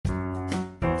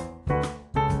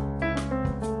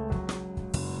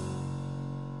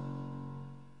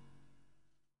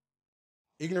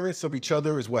Ignorance of each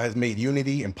other is what has made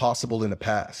unity impossible in the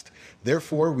past.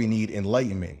 Therefore, we need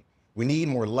enlightenment. We need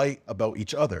more light about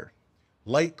each other.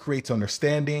 Light creates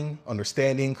understanding,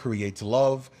 understanding creates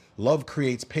love, love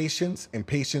creates patience, and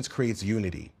patience creates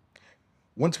unity.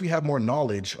 Once we have more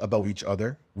knowledge about each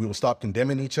other, we will stop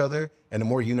condemning each other, and a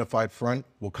more unified front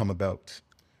will come about.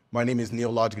 My name is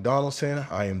Neil Logic Donaldson.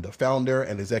 I am the founder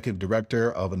and executive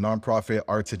director of a nonprofit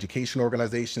arts education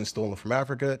organization, Stolen from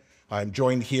Africa. I'm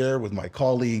joined here with my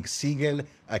colleague, Segan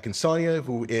Akinsanya,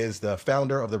 who is the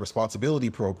founder of the Responsibility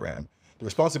Program. The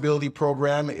Responsibility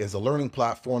Program is a learning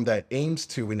platform that aims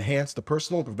to enhance the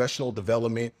personal and professional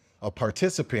development of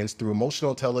participants through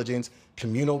emotional intelligence,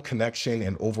 communal connection,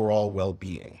 and overall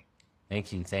well-being.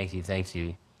 Thank you, thank you, thank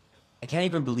you. I can't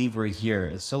even believe we're here.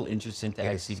 It's so interesting to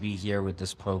actually be here with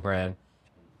this program.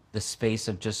 The space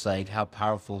of just like how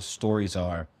powerful stories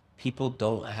are. People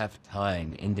don't have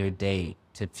time in their day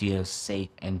to feel safe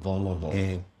and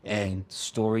vulnerable. And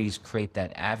stories create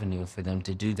that avenue for them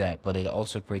to do that, but it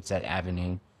also creates that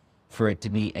avenue for it to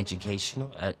be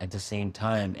educational at the same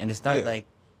time. And it's not like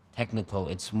technical,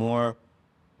 it's more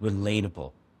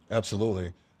relatable.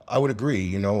 Absolutely. I would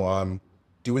agree.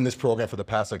 Doing this program for the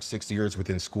past like 6 years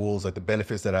within schools, like the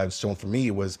benefits that I've shown for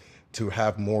me was to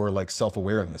have more like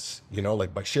self-awareness,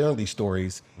 like by sharing these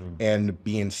stories and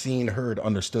being seen, heard,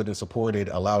 understood, and supported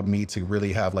allowed me to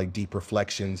really have like deep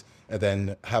reflections and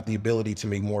then have the ability to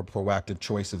make more proactive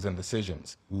choices and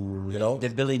decisions, The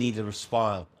ability to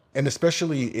respond. And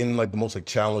especially in like the most like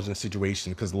challenging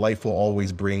situations, because life will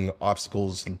always bring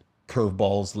obstacles and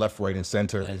curveballs left, right, and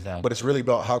center. Exactly. But it's really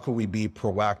about how can we be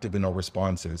proactive in our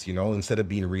responses, instead of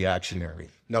being reactionary.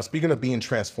 Now, speaking of being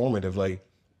transformative, like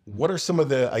what are some of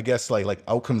the, I guess, like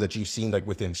outcomes that you've seen like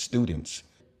within students?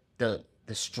 The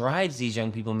strides these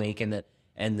young people make and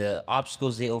the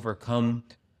obstacles they overcome,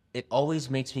 it always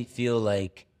makes me feel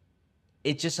like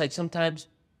it's just like sometimes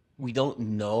we don't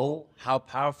know how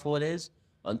powerful it is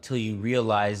until you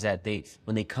realize that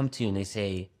when they come to you and they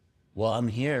say, well, I'm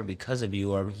here because of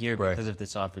you, or I'm here because of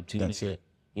this opportunity. That's it.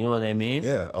 You know what I mean?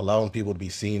 Yeah, allowing people to be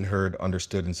seen, heard,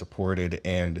 understood, and supported,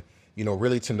 and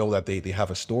really to know that they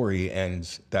have a story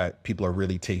and that people are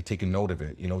really taking note of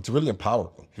it. It's really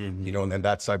empowering. And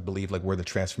that's, I believe, like where the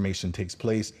transformation takes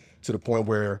place, to the point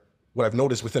where what I've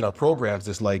noticed within our programs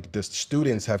is like the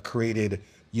students have created,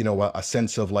 a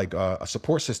sense of like a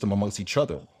support system amongst each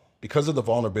other. Because of the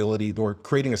vulnerability, they're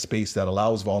creating a space that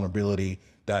allows vulnerability,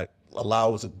 that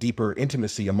allows deeper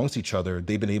intimacy amongst each other.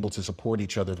 They've been able to support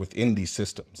each other within these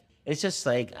systems. It's just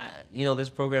like, this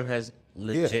program has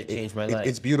legit changed my life.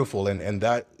 It's beautiful. And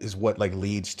that is what like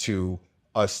leads to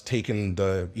us taking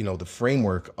the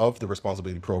framework of the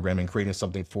Responsibility Program and creating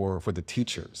something for the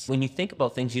teachers. When you think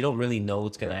about things, you don't really know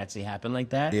what's going to actually happen like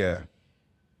that. Yeah.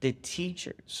 The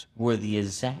teachers were the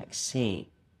exact same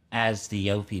as the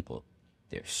young people.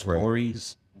 Their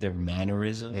stories, their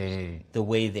mannerisms, the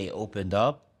way they opened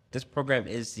up. This program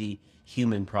is the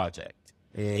human project.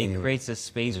 It creates a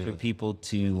space for people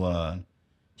to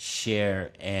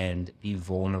share and be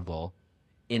vulnerable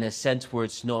in a sense where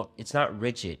it's not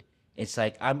rigid. It's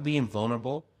like I'm being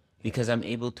vulnerable because I'm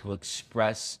able to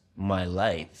express my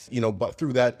life. But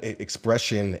through that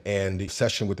expression and the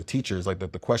session with the teachers, like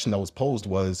the question that was posed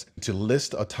was to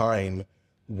list a time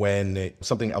when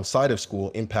something outside of school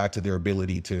impacted their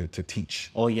ability to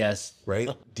teach. Oh, yes. Right?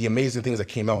 The amazing things that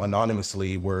came out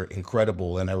anonymously were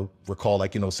incredible. And I recall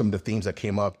some of the themes that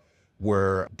came up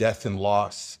were death and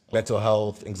loss, mental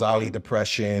health, anxiety,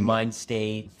 depression. Mind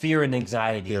state, fear and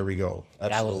anxiety. There we go. Absolutely.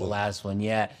 That was the last one,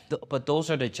 yeah. But those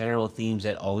are the general themes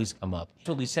that always come up.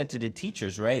 So we said to the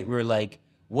teachers, right? We're like,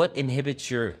 what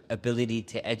inhibits your ability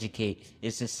to educate?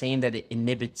 It's the same that it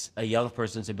inhibits a young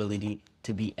person's ability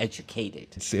to be educated.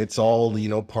 It's all,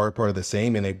 part of the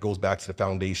same, and it goes back to the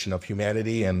foundation of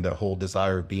humanity and the whole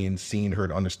desire of being seen,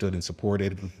 heard, understood, and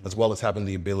supported, as well as having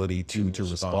the ability to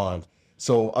respond.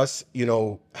 So us,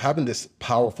 having this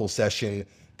powerful session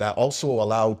that also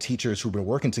allowed teachers who've been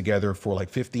working together for like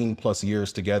 15 plus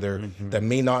years together that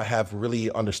may not have really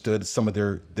understood some of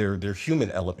their human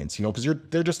elements, because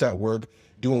they're just at work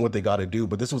doing what they got to do.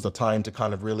 But this was a time to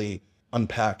kind of really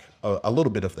unpack a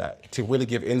little bit of that, to really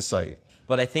give insight.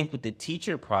 But I think with the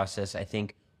teacher process, I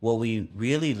think what we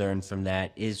really learned from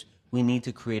that is we need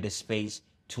to create a space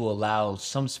to allow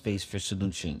some space for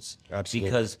solutions. Absolutely.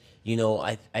 Because,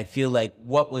 I feel like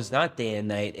what was not day and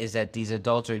night is that these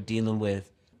adults are dealing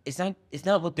with, it's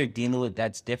not what they're dealing with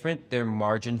that's different. Their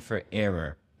margin for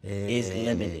error is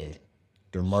limited.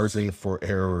 Their margin for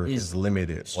error is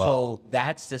limited. Wow. So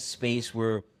that's the space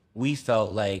where we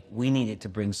felt like we needed to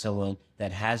bring someone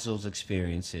that has those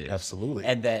experiences. Absolutely.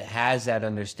 And that has that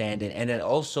understanding, and that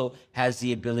also has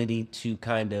the ability to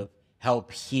kind of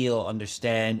help heal,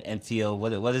 understand, and feel,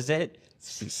 what is it?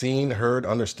 Seen, heard,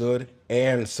 understood,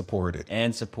 and supported.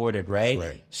 And supported, right?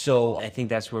 Right. So I think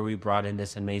that's where we brought in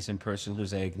this amazing person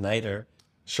who's an igniter.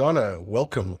 Shauna,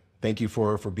 welcome. Thank you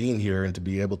for being here and to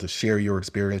be able to share your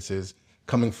experiences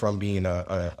coming from being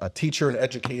a teacher and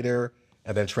educator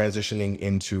and then transitioning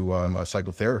into a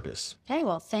psychotherapist. Okay,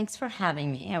 well, thanks for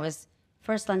having me.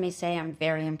 First, let me say I'm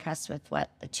very impressed with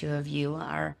what the two of you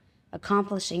are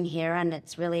accomplishing here, and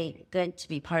it's really good to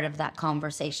be part of that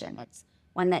conversation. It's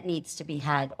one that needs to be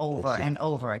had over and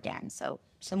over again. So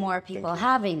the more people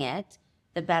having it,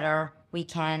 the better we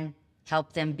can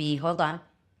help them be, heard,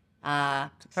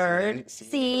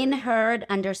 seen, heard,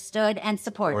 understood, and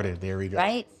supported. There we go.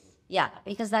 Right? Yeah,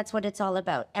 because that's what it's all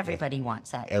about. Everybody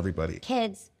wants that. Everybody.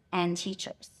 Kids and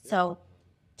teachers. So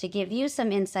to give you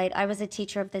some insight, I was a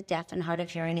teacher of the deaf and hard of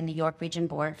hearing in the York Region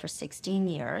Board for 16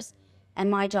 years. And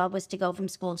my job was to go from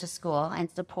school to school and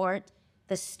support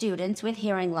the students with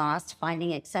hearing loss,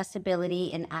 finding accessibility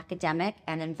in academic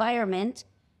and environment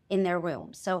in their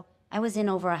rooms. So I was in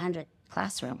over 100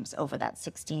 classrooms over that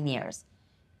 16 years.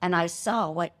 And I saw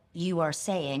what you are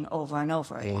saying over and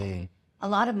over again. A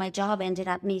lot of my job ended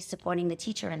up me supporting the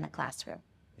teacher in the classroom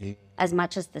as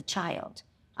much as the child.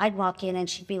 I'd walk in and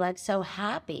she'd be like so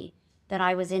happy that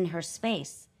I was in her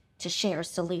space to share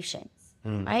solutions,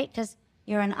 right? Because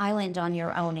you're an island on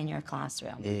your own in your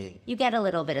classroom. You get a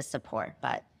little bit of support,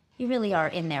 but you really are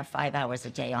in there 5 hours a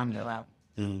day on your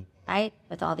own, right?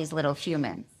 With all these little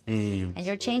humans. And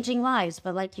you're changing lives,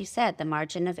 but like you said, the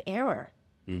margin of error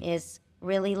is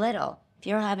really little. If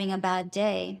you're having a bad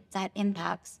day, that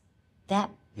impacts them.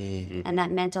 And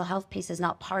that mental health piece is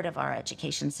not part of our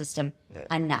education system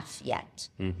enough yet,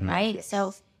 right?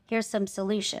 So here's some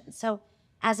solutions. So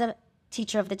as a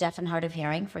teacher of the deaf and hard of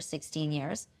hearing for 16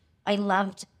 years, I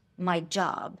loved my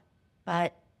job,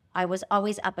 but I was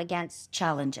always up against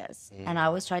challenges and I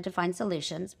always tried to find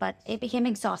solutions, but it became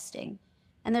exhausting.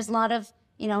 And there's a lot of,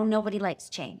 nobody likes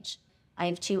change. I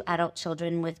have 2 adult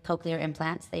children with cochlear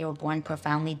implants. They were born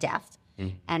profoundly deaf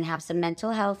and have some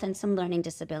mental health and some learning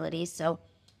disabilities. So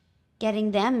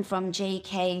getting them from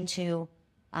JK to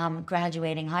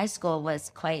graduating high school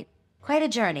was quite a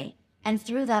journey. And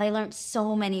through that, I learned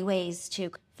so many ways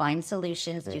to find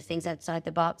solutions, do things outside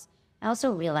the box. I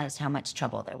also realized how much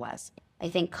trouble there was. I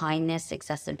think kindness,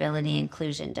 accessibility,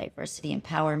 inclusion, diversity,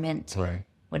 empowerment. Right.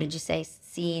 What did you say?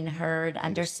 Seen, heard,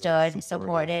 understood,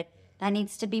 supported. That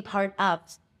needs to be part of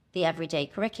the everyday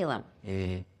curriculum.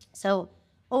 So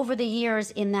over the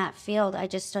years in that field, I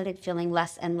just started feeling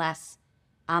less and less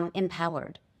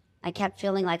empowered. I kept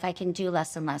feeling like I can do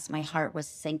less and less. My heart was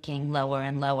sinking lower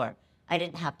and lower. I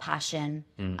didn't have passion.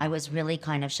 I was really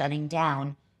kind of shutting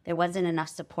down. There wasn't enough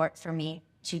support for me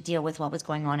to deal with what was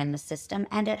going on in the system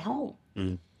and at home.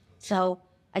 So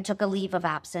I took a leave of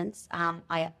absence.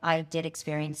 I did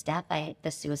experience death.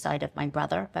 The suicide of my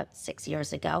brother about 6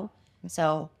 years ago.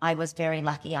 So I was very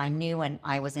lucky. I knew, and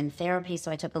I was in therapy.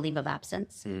 So I took a leave of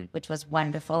absence, which was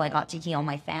wonderful. I got to heal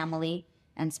my family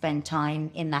and spend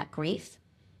time in that grief.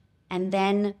 And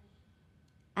then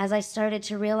as I started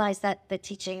to realize that the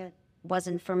teaching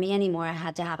wasn't for me anymore, I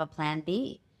had to have a plan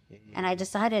B. And I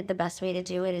decided the best way to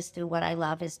do it is through what I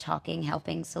love, is talking,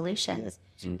 helping, solutions.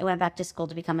 I went back to school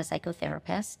to become a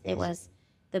psychotherapist. It was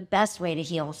the best way to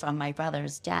heal from my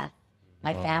brother's death,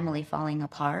 my family falling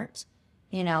apart,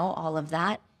 all of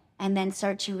that. And then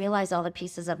start to realize all the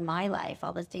pieces of my life,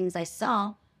 all the things I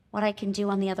saw, what I can do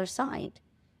on the other side.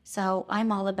 So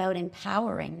I'm all about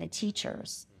empowering the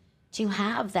teachers to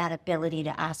have that ability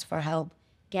to ask for help,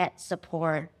 get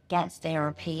support, get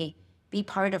therapy, be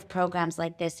part of programs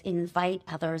like this, invite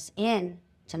others in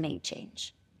to make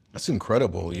change. That's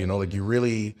incredible. Like you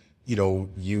really,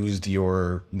 used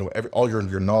your, all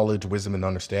your knowledge, wisdom, and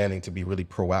understanding to be really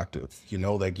proactive.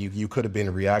 Like you could have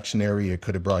been reactionary. It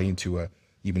could have brought you into a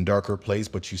even darker place,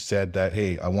 but you said that,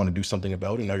 hey, I want to do something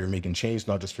about it. Now you're making change,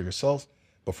 not just for yourself,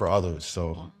 but for others.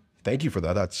 So thank you for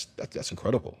that. That's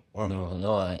incredible. Wow.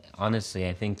 No, honestly,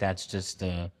 I think that's just,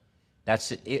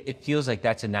 it feels like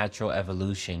that's a natural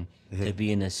evolution to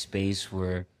be in a space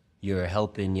where you're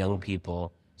helping young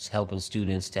people, helping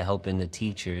students, to helping the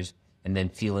teachers, and then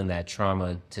feeling that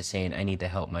trauma to saying, I need to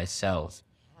help myself.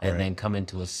 And then come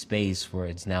into a space where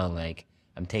it's now like,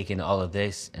 I'm taking all of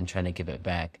this and trying to give it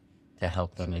back to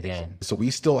help them again. So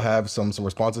we still have some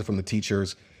responses from the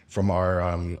teachers from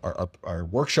our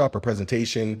workshop or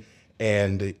presentation,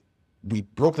 and we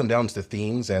broke them down to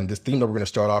themes. And this theme that we're going to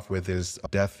start off with is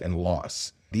death and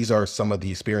loss. These are some of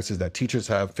the experiences that teachers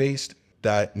have faced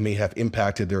that may have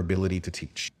impacted their ability to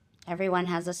teach. Everyone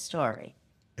has a story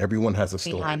Everyone has a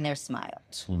story behind their smile.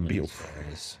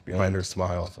 behind their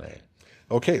smile.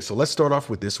 Okay, so let's start off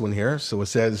with this one here. So it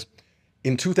says,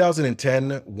 in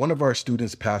 2010, one of our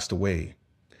students passed away.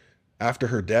 After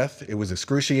her death, it was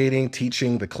excruciating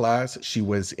teaching the class she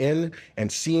was in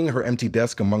and seeing her empty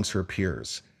desk amongst her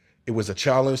peers. It was a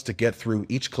challenge to get through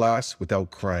each class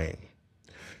without crying.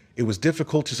 It was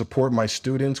difficult to support my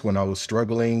students when I was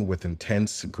struggling with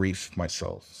intense grief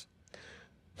myself.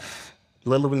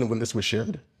 When this was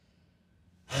shared.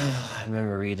 I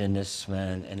remember reading this,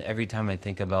 man, and every time I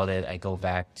think about it, I go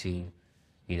back to,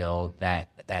 you know, that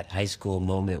high school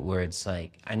moment where it's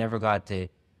like, I never got to,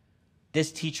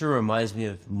 this teacher reminds me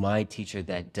of my teacher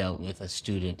that dealt with a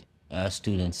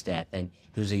student's death, and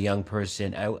he was a young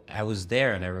person. I was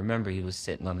there, and I remember he was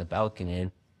sitting on the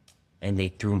balcony, and they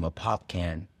threw him a pop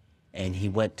can, and he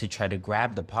went to try to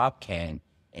grab the pop can,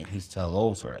 and he fell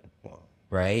over it,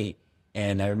 right?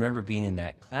 And I remember being in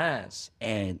that class,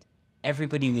 and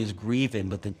everybody was grieving,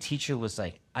 but the teacher was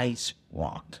like ice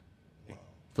rocked,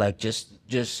 like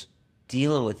just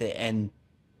dealing with it. And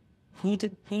who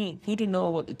didn't know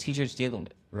what the teacher's dealing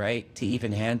with, right? To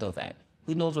even handle that.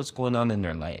 Who knows what's going on in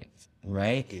their life,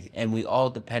 right? And we all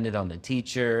depended on the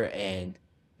teacher, and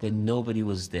then nobody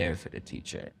was there for the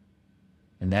teacher.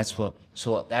 And that's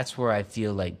where I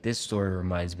feel like this story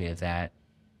reminds me of that,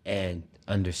 and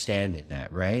understanding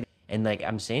that, right? And like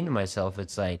I'm saying to myself,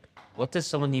 it's like, what does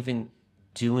someone even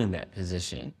do in that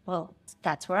position? Well,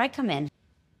 that's where I come in.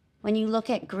 When you look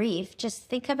at grief, just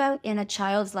think about in a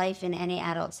child's life, in any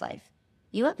adult's life.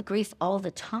 You have grief all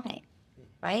the time,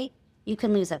 right? You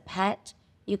can lose a pet,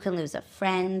 you can lose a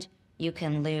friend, you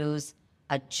can lose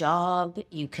a job,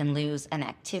 you can lose an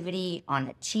activity on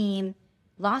a team.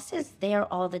 Loss is there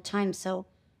all the time. So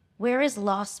where is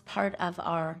loss part of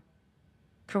our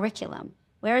curriculum?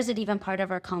 Where is it even part of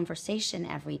our conversation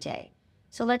every day?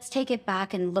 So let's take it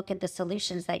back and look at the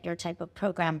solutions that your type of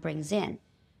program brings in.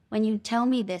 When you tell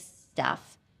me this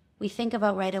stuff, we think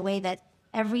about right away that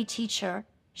every teacher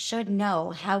should know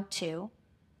how to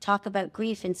talk about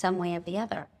grief in some way or the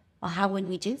other. Well, how would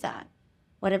we do that?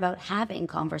 What about having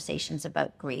conversations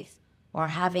about grief, or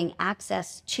having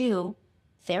access to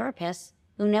therapists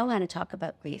who know how to talk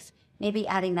about grief? Maybe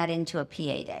adding that into a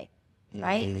PA day,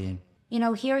 right? Mm-hmm. You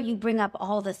know, here you bring up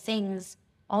all the things,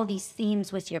 all these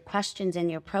themes with your questions in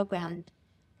your program.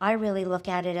 I really look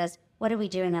at it as, what are we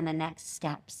doing on the next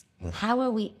steps? How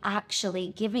are we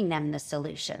actually giving them the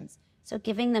solutions? So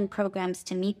giving them programs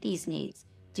to meet these needs,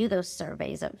 do those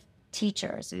surveys of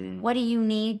teachers. What do you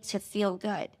need to feel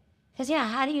good? Because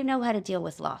how do you know how to deal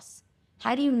with loss?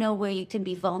 How do you know where you can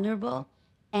be vulnerable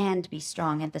and be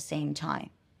strong at the same time?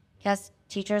 Because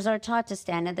teachers are taught to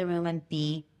stand in the room and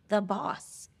be the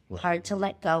boss. Hard to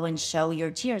let go and show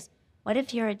your tears. What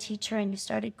if you're a teacher and you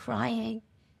started crying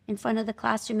in front of the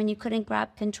classroom and you couldn't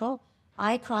grab control?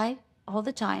 I cry all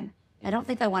the time. I don't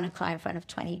think I want to cry in front of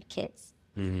 20 kids,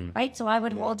 right? So I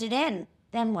would hold it in.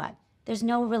 Then what? There's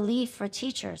no relief for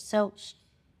teachers. So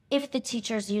if the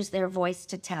teachers use their voice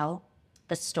to tell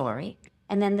the story,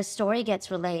 and then the story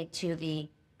gets relayed to the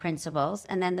principals,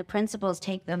 and then the principals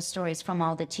take those stories from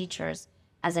all the teachers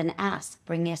as an ask,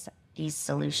 bring us these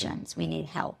solutions. We need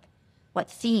help.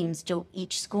 What themes do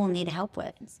each school need help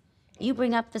with? You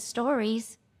bring up the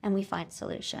stories and we find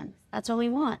solutions. That's what we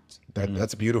want.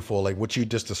 That's beautiful. Like what you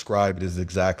just described is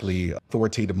exactly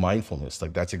authoritative mindfulness.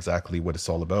 Like that's exactly what it's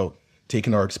all about.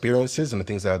 Taking our experiences and the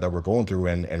things that we're going through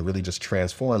and really just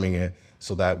transforming it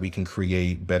so that we can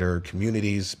create better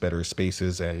communities, better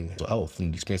spaces, and health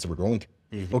and the experience that we're going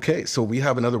through. Okay, so we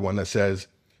have another one that says,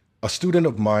 a student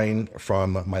of mine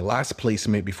from my last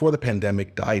placement before the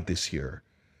pandemic died this year.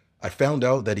 I found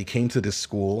out that he came to this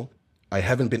school. I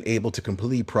haven't been able to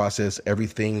completely process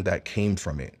everything that came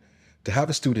from it. To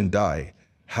have a student die,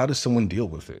 how does someone deal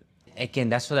with it? Again,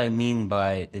 that's what I mean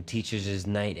by the teachers is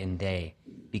night and day,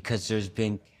 because there's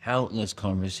been countless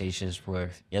conversations where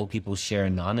young people share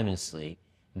anonymously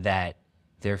that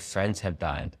their friends have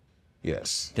died.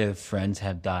 Yes. Their friends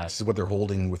have died. This is what they're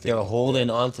holding with. They're holding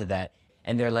on to that.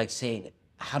 And they're like saying,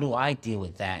 how do I deal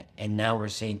with that? And now we're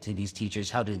saying to these teachers,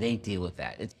 how do they deal with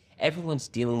that? Everyone's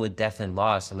dealing with death and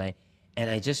loss. And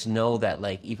I just know that,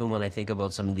 like, even when I think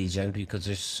about some of these young people, because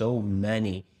there's so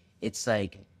many, it's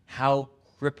like how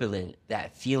crippling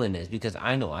that feeling is, because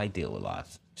I know I deal with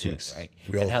loss too, yes. Right?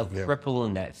 And how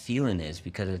crippling that feeling is,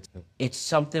 because it's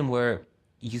something where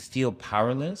you feel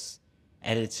powerless,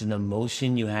 and it's an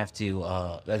emotion you have to,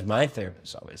 as my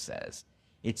therapist always says,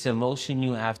 It's emotion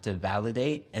you have to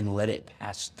validate and let it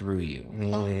pass through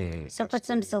you. So put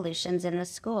some solutions in the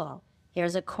school.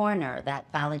 Here's a corner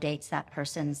that validates that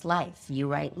person's life. You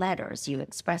write letters, you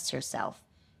express yourself,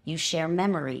 you share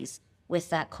memories with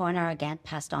that corner, again,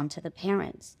 passed on to the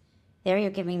parents. There you're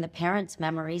giving the parents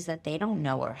memories that they don't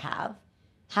know or have.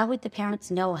 How would the parents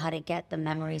know how to get the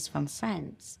memories from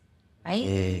friends,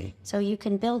 right? So you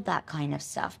can build that kind of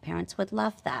stuff. Parents would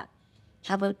love that.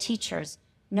 How about teachers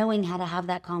knowing how to have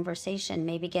that conversation,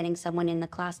 maybe getting someone in the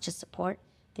class to support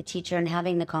the teacher and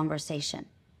having the conversation.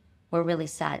 We're really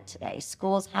sad today.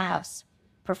 Schools have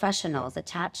professionals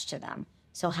attached to them,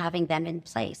 so having them in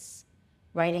place,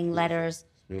 writing letters,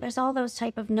 there's all those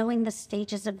type of knowing the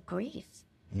stages of grief,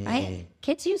 right?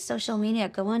 Kids use social media.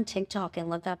 Go on TikTok and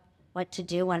look up what to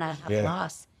do when I have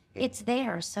loss. It's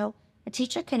there. So a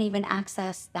teacher can even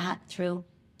access that through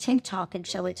TikTok and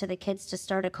show it to the kids to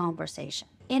start a conversation.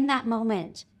 In that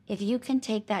moment, if you can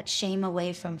take that shame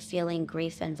away from feeling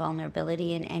grief and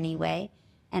vulnerability in any way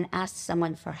and ask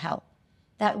someone for help,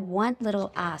 that one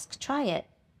little ask, try it.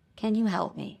 Can you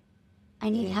help me? I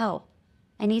need help.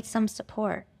 I need some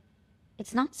support.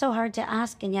 It's not so hard to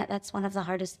ask, and yet that's one of the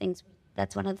hardest things.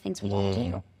 That's one of the things we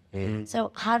don't do.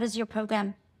 So how does your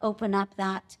program open up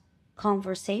that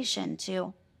conversation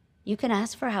to, you can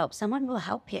ask for help. Someone will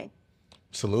help you.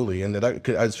 Absolutely. And that,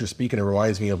 as you're speaking, it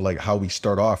reminds me of like how we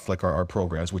start off like our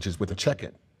programs, which is with a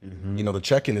check-in. You know, the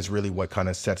check-in is really what kind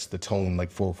of sets the tone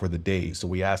like for the day. So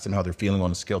we ask them how they're feeling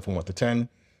on a scale from 1 to 10.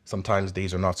 Sometimes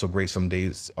days are not so great. Some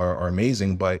days are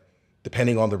amazing, but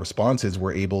depending on the responses,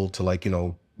 we're able to like, you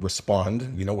know,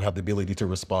 respond, you know, we have the ability to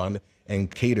respond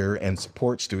and cater and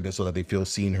support students so that they feel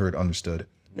seen, heard, understood.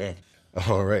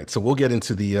 All right, so we'll get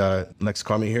into the next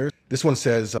comment here. This one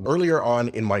says, earlier on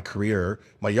in my career,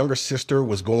 my younger sister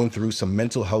was going through some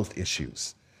mental health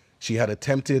issues. She had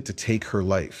attempted to take her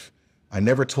life. I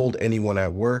never told anyone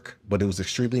at work, but it was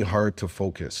extremely hard to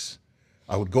focus.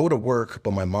 I would go to work,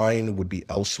 but my mind would be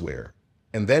elsewhere.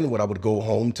 And then when I would go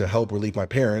home to help relieve my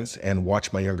parents and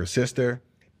watch my younger sister,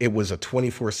 it was a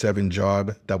 24/7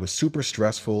 job that was super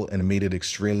stressful and made it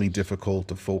extremely difficult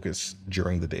to focus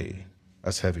during the day.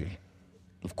 That's heavy.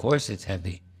 Of course it's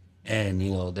heavy. And,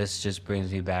 you know, this just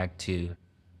brings me back to,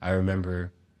 I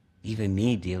remember even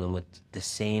me dealing with the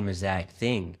same exact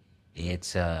thing.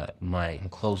 It's my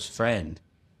close friend,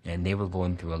 and they were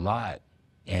going through a lot.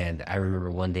 And I remember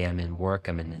one day I'm in work,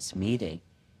 I'm in this meeting,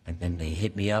 and then they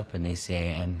hit me up and they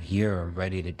say, I'm here, I'm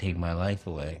ready to take my life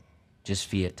away, just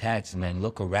via text. And I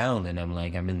look around and I'm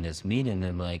like, I'm in this meeting, and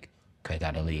I'm like, okay, I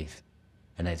gotta leave.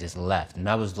 And I just left. And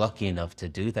I was lucky enough to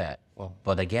do that.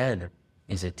 But again,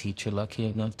 is a teacher lucky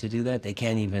enough to do that? They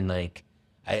can't even like,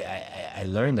 I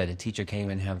learned that a teacher can't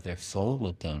even have their phone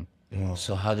with them. Yeah.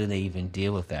 So how do they even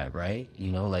deal with that, right?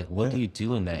 You know, like what do you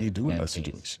do in that? What do you do in that case?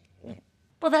 situation?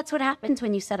 Well, that's what happens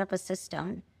when you set up a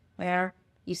system where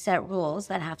you set rules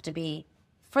that have to be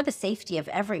for the safety of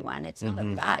everyone. It's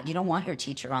not bad. You don't want your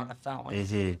teacher on the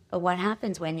phone. But what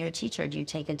happens when you're a teacher? Do you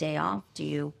take a day off? Do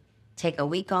you take a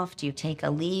week off? Do you take a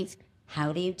leave?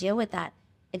 How do you deal with that?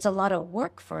 It's a lot of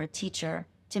work for a teacher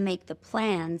to make the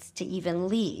plans to even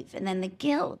leave, and then the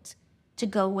guilt to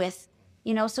go with,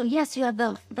 you know. So yes, you have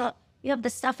the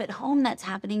stuff at home that's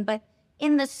happening, but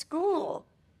in the school,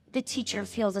 the teacher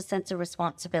feels a sense of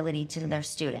responsibility to their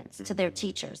students, to their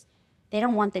teachers. They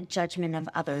don't want the judgment of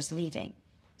others leaving.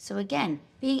 So again,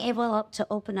 being able to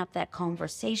open up that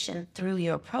conversation through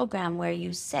your program where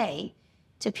you say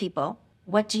to people,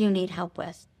 what do you need help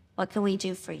with? What can we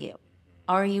do for you?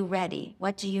 Are you ready?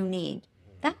 What do you need?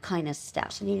 That kind of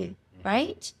stuff,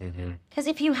 right? Because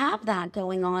if you have that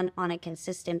going on a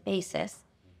consistent basis,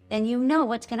 then you know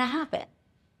what's going to happen.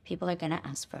 People are going to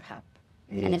ask for help.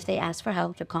 And if they ask for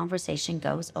help, the conversation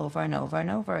goes over and over and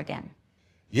over again.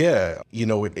 Yeah, you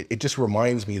know, it just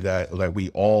reminds me that like we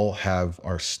all have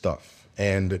our stuff.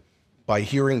 And by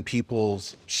hearing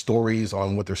people's stories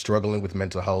on what they're struggling with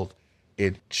mental health,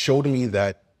 it showed me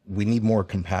that we need more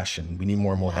compassion. We need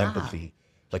more and more empathy,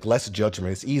 like less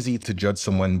judgment. It's easy to judge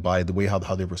someone by the way how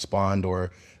they respond,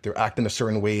 or they're acting a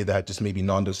certain way that just may be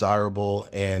non-desirable.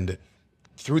 And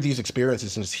through these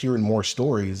experiences and just hearing more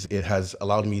stories, it has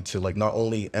allowed me to like not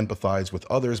only empathize with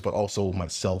others, but also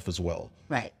myself as well.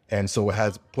 Right. And so it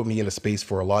has put me in a space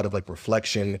for a lot of like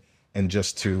reflection and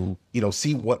just to, you know,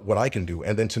 see what I can do.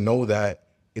 And then to know that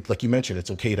it's like you mentioned,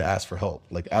 it's okay to ask for help.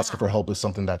 Like asking for help is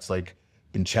something that's like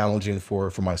been challenging for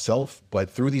myself, but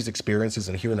through these experiences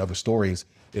and hearing other stories,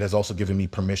 it has also given me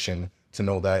permission to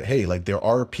know that, hey, like there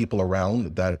are people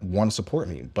around that want to support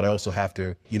me, but I also have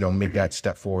to, you know, make that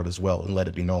step forward as well and let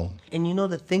it be known. And you know,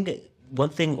 the thing one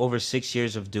thing over 6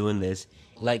 years of doing this,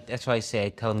 like that's why I say I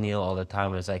tell Neil all the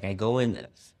time, it's like I go in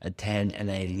a 10 and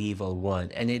I leave a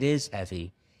 1. And it is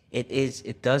heavy.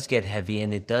 It does get heavy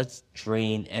and it does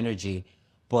drain energy,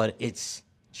 but you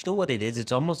know what it is?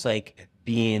 It's almost like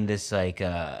being this like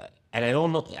and I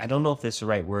don't know if this is the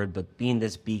right word, but being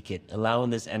this beacon, allowing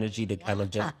this energy to kind of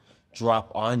just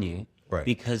drop on you. Right.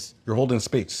 Because You're holding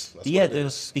space. That's yeah, what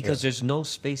it is. there's no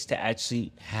space to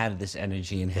actually have this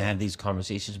energy and have these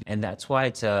conversations, and that's why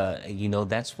it's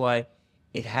that's why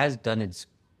it has done its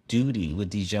duty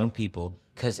with these young people,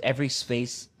 because every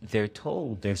space they're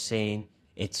saying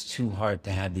it's too hard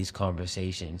to have these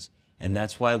conversations, and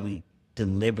that's why we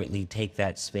deliberately take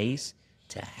that space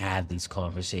to have these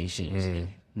conversations.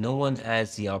 No one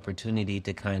has the opportunity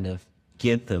to kind of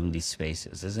give them these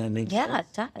spaces. Does that make sense? Yeah, it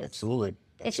does. Absolutely.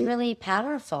 It's really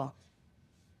powerful.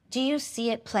 Do you see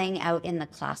it playing out in the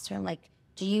classroom? Like,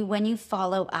 when you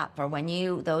follow up or when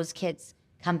those kids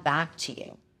come back to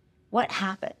you, what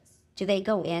happens? Do they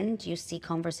go in? Do you see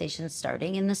conversations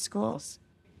starting in the schools?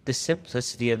 The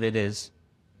simplicity of it is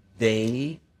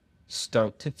they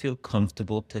start to feel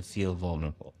comfortable to feel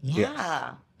vulnerable.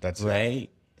 Yeah. That's it. Right?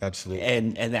 Absolutely.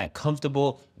 And that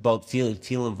comfortable about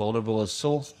feeling vulnerable is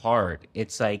so hard.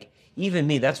 It's like, even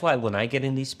me, that's why when I get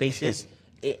in these spaces,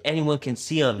 anyone can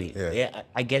see on me. Yeah.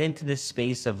 I get into this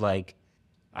space of like,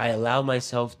 I allow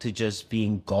myself to just be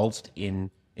engulfed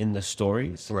in the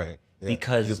stories. Right. Yeah.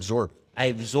 Because You absorb. I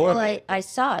absorb Well, it. I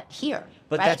saw it here.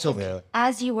 But right? that's okay. Yeah.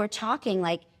 As you were talking,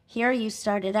 like here you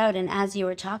started out, and as you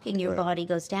were talking, your body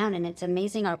goes down, and it's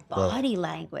amazing our body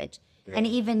language. And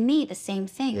even me, the same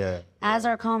thing. Yeah. As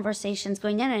our conversation's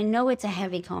going in, I know it's a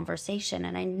heavy conversation,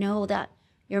 and I know that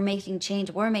you're making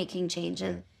change, we're making change,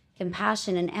 and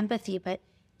compassion and empathy, but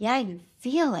yeah, you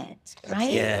feel it,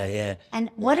 right? Yeah. And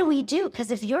what do we do?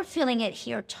 Because if you're feeling it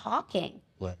here talking,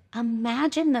 What?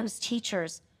 imagine those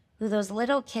teachers who those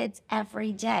little kids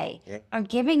every day are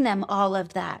giving them all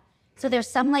of that. So there's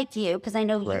some like you, because I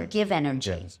know you give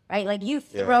energy, Yes. right? Like you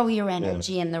throw your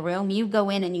energy in the room, you go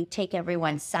in and you take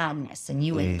everyone's sadness and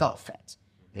you engulf it,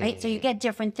 right? So you get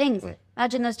different things.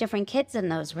 Imagine those different kids in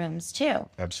those rooms too,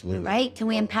 Absolutely. right? Can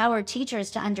we empower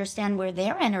teachers to understand where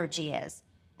their energy is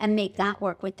and make that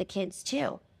work with the kids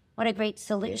too? What a great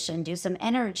solution. Do some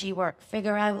energy work,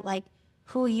 figure out like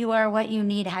who you are, what you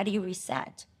need, how do you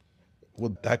reset?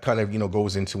 Well, that kind of,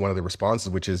 goes into one of the responses,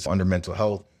 which is under mental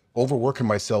health, overworking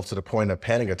myself to the point of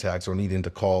panic attacks or needing to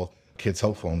call kids'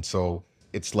 help phone. So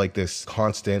it's like this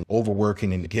constant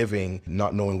overworking and giving,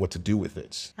 not knowing what to do with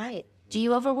it. Right. Do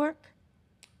you overwork?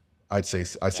 I'd say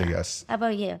yes. How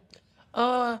about you?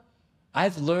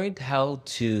 I've learned how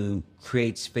to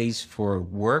create space for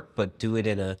work, but do it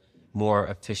in a more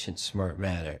efficient, smart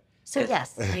manner. So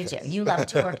yes, you do. You love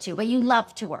to work too, but you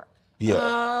love to work.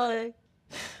 Yeah.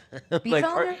 Be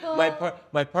vulnerable.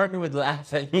 My partner would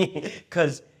laugh at me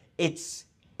because it's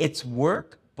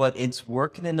work, but it's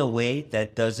working in a way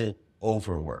that doesn't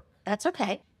overwork. That's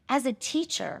okay. As a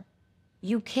teacher,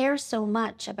 you care so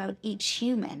much about each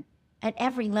human at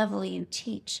every level you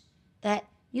teach that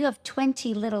you have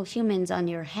 20 little humans on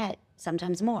your head,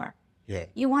 sometimes more. Yeah.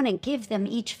 You want to give them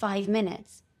each 5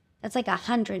 minutes. That's like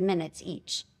 100 minutes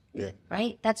each, Yeah.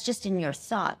 right? That's just in your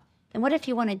thought. And what if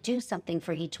you want to do something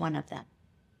for each one of them?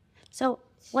 So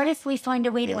what if we find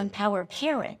a way to empower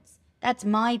parents? That's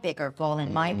my bigger goal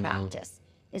in my practice,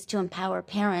 is to empower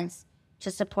parents to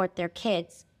support their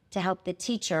kids, to help the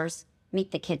teachers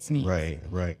meet the kids' needs.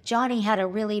 Right. Johnny had a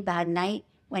really bad night.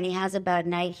 When he has a bad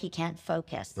night, he can't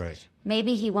focus. Right.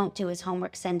 Maybe he won't do his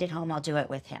homework, send it home, I'll do it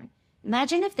with him.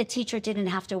 Imagine if the teacher didn't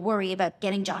have to worry about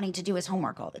getting Johnny to do his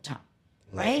homework all the time,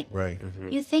 right? Right.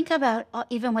 You think about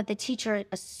even what the teacher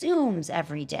assumes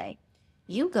every day.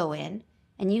 You go in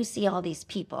and you see all these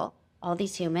people, all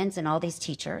these humans and all these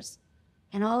teachers,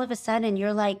 and all of a sudden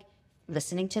you're like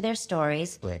listening to their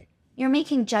stories. Right. You're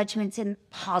making judgments in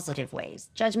positive ways.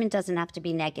 Judgment doesn't have to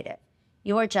be negative.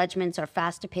 Your judgments are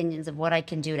fast opinions of what I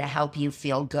can do to help you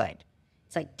feel good.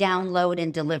 It's like download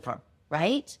and deliver,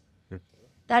 right?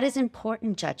 That is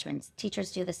important judgments.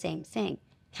 Teachers do the same thing.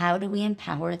 How do we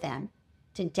empower them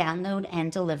to download and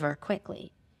deliver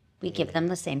quickly? We give them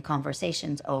the same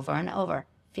conversations over and over.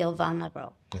 Feel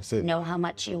vulnerable. That's it. Know how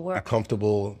much you work.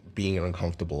 Comfortable being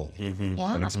uncomfortable and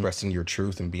Yeah. expressing your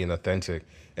truth and being authentic.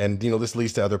 And, this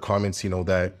leads to other comments,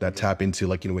 that tap into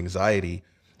like, anxiety.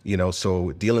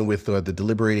 So dealing with the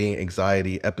deliberating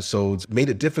anxiety episodes made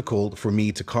it difficult for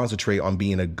me to concentrate on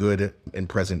being a good and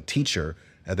present teacher.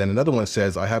 And then another one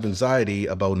says, I have anxiety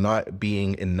about not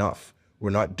being enough.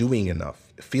 We're not doing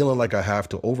enough, feeling like I have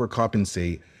to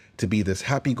overcompensate to be this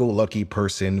happy-go-lucky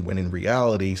person when in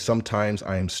reality, sometimes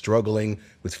I am struggling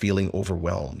with feeling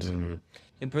overwhelmed.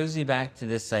 It brings me back to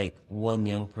this like one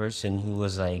young person who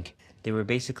was like, they were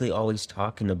basically always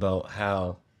talking about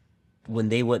how when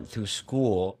they went through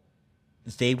school,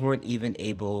 they weren't even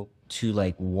able to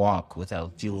like walk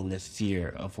without feeling the fear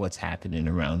of what's happening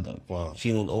around them. Wow.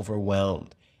 Feeling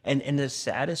overwhelmed. And the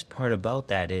saddest part about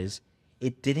that is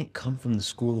it didn't come from the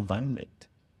school environment.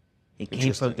 It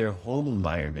came from their home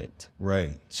environment.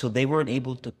 Right. So they weren't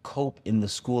able to cope in the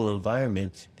school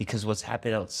environment because what's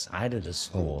happening outside of the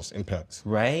school, Impacts.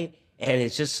 right? And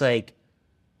it's just like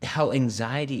how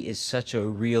anxiety is such a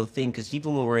real thing. Because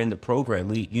even when we're in the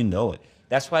program, you know it.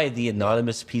 That's why the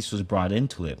anonymous piece was brought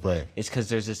into it. Right. It's because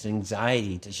there's this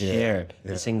anxiety to share,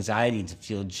 this anxiety to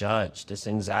feel judged, this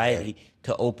anxiety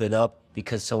to open up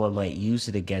because someone might use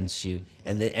it against you,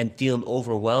 and feeling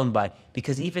overwhelmed by.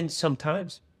 Because even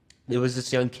sometimes there was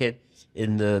this young kid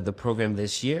in the program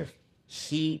this year.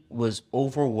 He was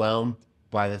overwhelmed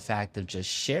by the fact of just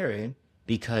sharing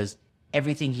because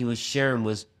everything he was sharing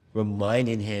was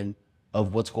reminding him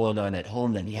of what's going on at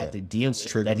home that he had to deal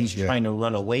with, that he's trying to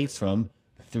run away from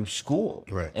through school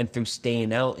and through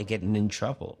staying out and getting in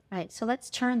trouble. Right. So let's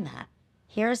turn that.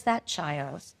 Here's that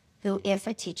child who, if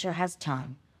a teacher has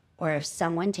time or if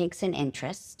someone takes an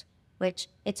interest, which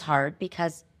it's hard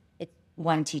because it's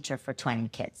one teacher for 20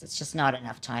 kids. It's just not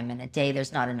enough time in a day.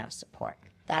 There's not enough support.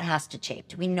 That has to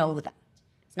change. We know that.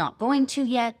 It's not going to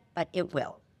yet, but it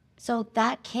will. So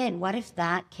that kid, what if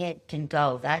that kid can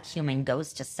go, that human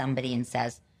goes to somebody and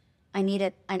says, I need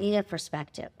a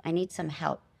perspective. I need some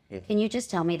help. Can you just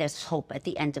tell me there's hope at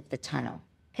the end of the tunnel?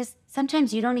 Because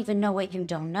sometimes you don't even know what you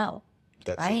don't know,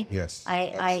 right? Yes.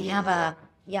 I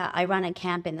run a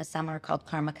camp in the summer called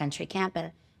Karma Country Camp,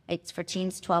 and it's for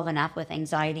teens 12 and up with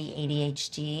anxiety,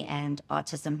 ADHD, and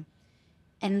autism.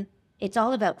 And it's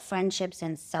all about friendships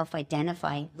and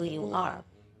self-identifying who you are.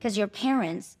 Because your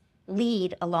parents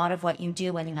lead a lot of what you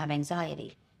do when you have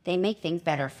anxiety. They make things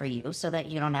better for you so that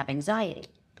you don't have anxiety.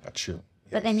 That's true.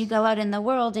 But then you go out in the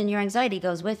world and your anxiety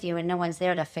goes with you and no one's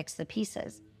there to fix the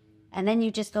pieces. And then you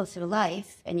just go through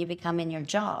life and you become in your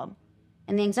job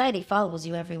and the anxiety follows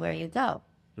you everywhere you go.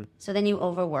 So then you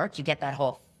overwork, you get that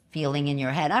whole feeling in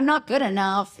your head, I'm not good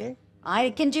enough.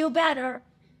 I can do better.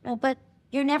 No, but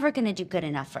you're never going to do good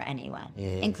enough for anyone,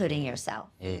 including yourself,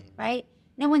 right?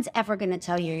 No one's ever going to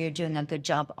tell you you're doing a good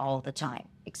job all the time,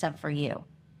 except for you,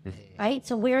 right?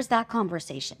 So where's that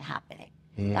conversation happening?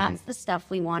 That's the stuff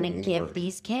we want to give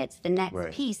these kids, the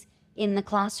next piece in the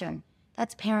classroom.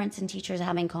 That's parents and teachers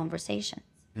having conversations.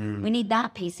 We need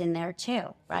that piece in there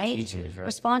too, right? Teachers, right.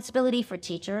 Responsibility for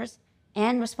teachers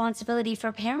and responsibility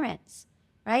for parents,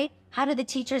 right? How do the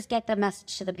teachers get the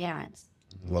message to the parents?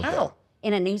 Love How? that.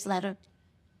 In a newsletter?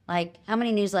 Like, how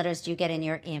many newsletters do you get in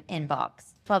your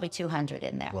inbox? Probably 200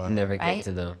 in there. Never get Right?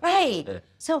 to them. Right.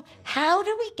 So how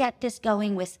do we get this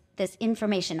going with this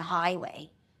information highway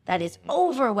that is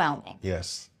overwhelming?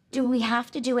 Yes. Do we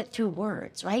have to do it through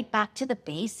words, right? Back to the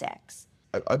basics.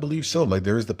 I believe so. Like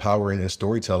there is the power in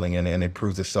storytelling and it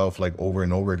proves itself like over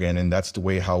and over again. And that's the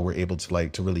way how we're able to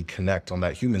like to really connect on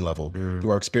that human level through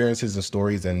our experiences and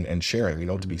stories and sharing, you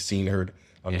know, to be seen, heard,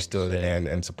 understood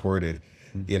and supported.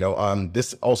 You know,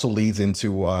 this also leads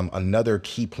into another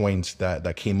key point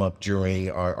that came up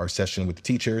during our session with the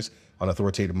teachers on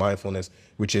authoritative mindfulness,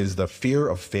 which is the fear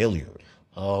of failure.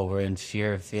 Oh, we're in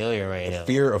fear of failure right now.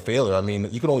 Fear of failure. I mean,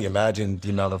 you can only imagine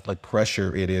the amount of like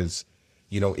pressure it is,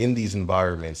 you know, in these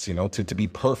environments, you know, to be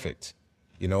perfect,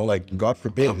 you know, like God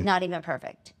forbid. Not even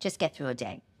perfect. Just get through a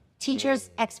day. Teachers'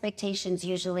 expectations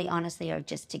usually, honestly, are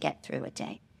just to get through a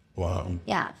day. Wow.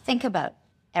 Yeah. Think about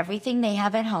everything they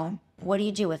have at home. What do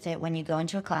you do with it when you go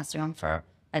into a classroom for,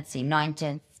 let's see, 9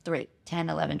 to 3, 10,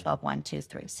 11, 12, 1, 2,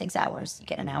 3, 6 hours? You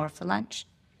get an hour for lunch.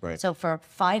 Right. So for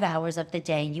 5 hours of the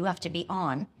day, you have to be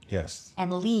on Yes.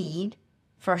 and lead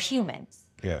for humans.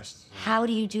 Yes. How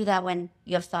do you do that when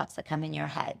you have thoughts that come in your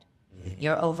head?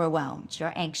 You're overwhelmed,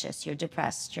 you're anxious, you're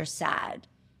depressed, you're sad,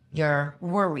 you're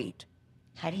worried.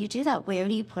 How do you do that? Where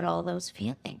do you put all those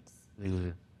feelings?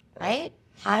 Right?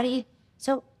 How do you,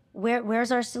 so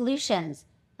where's our solutions?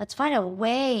 Let's find a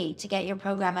way to get your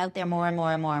program out there more and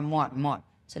more and more and more and more.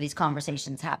 So these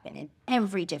conversations happen in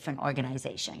every different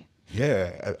organization.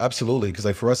 Yeah, absolutely. Because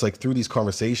like for us, like through these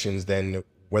conversations, then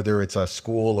whether it's a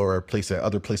school or a place at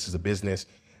other places of business,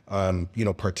 you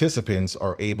know, participants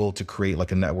are able to create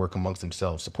like a network amongst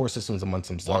themselves, support systems amongst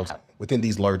themselves within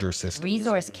these larger systems.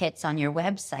 Resource kits on your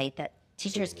website that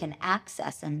teachers can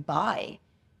access and buy,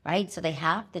 right? So they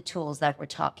have the tools that we're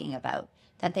talking about,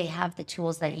 that they have the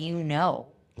tools that you know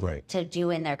Right. to do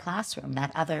in their classroom,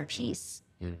 that other piece.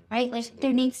 right? Like,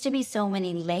 there needs to be so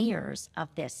many layers of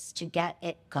this to get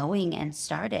it going and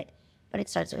started. But it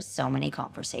starts with so many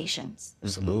conversations.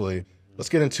 Absolutely. Let's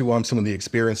get into some of the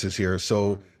experiences here.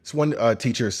 So this one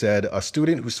teacher said, a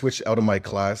student who switched out of my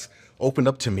class opened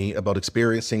up to me about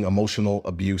experiencing emotional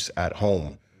abuse at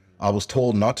home. I was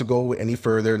told not to go any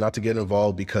further, not to get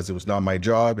involved because it was not my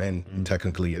job, and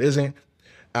technically it isn't.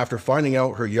 After finding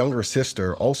out her younger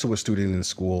sister, also a student in the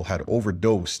school, had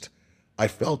overdosed, I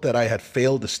felt that I had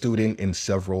failed the student in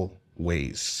several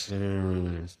ways.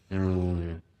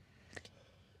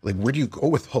 Like, where do you go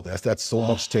with all that? That's so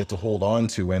much to hold on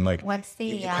to. And like, What's the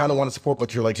you kind of want to support,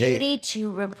 but you're like, hey, duty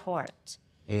to report,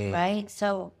 right?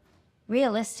 So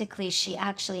realistically, she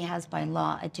actually has by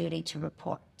law a duty to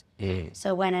report.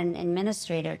 So when an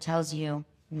administrator tells you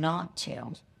not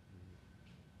to,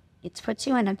 it puts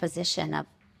you in a position of,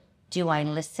 do I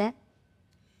listen?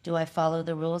 Do I follow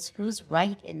the rules? Who's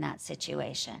right in that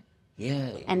situation? Yeah.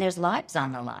 And there's lives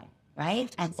on the line, right?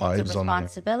 And sense Lives of on the line.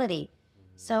 responsibility.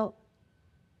 So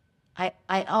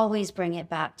I always bring it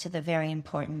back to the very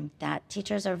important that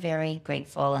teachers are very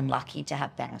grateful and lucky to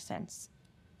have benefits.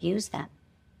 Use them.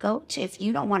 Go to, if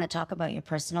you don't want to talk about your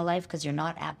personal life because you're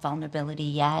not at vulnerability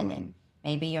yet and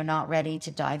maybe you're not ready to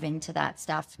dive into that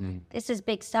stuff. This is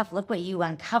big stuff. Look what you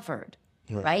uncovered,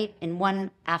 right? In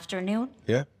one afternoon.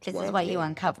 yeah, This is what you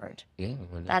uncovered. Yeah.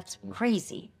 That's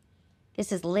crazy.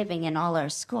 This is living in all our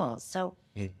schools. So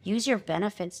use your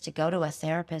benefits to go to a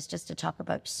therapist just to talk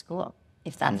about school,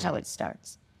 if that's how it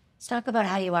starts. Let's talk about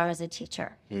how you are as a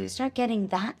teacher. Start getting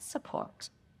that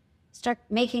support. Start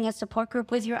making a support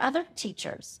group with your other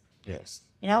teachers. yes,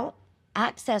 You know,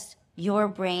 access your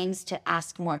brains to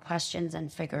ask more questions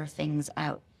and figure things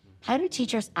out. How do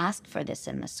teachers ask for this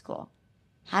in the school?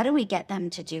 How do we get them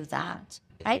to do that?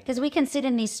 Right? Because we can sit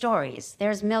in these stories.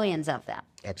 There's millions of them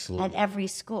absolutely. at every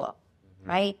school,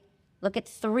 right? Look at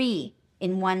 3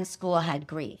 in one school had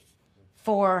grief.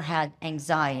 4 had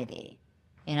anxiety.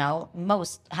 You know,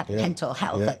 most have mental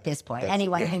health at this point.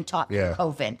 Anyone who taught through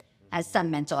COVID has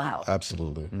some mental health,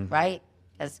 Absolutely. right?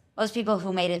 Because most people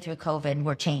who made it through COVID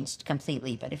were changed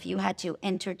completely. But if you had to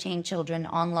entertain children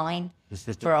online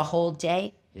for a whole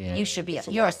day, you should be,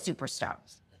 you're a superstar,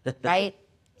 right?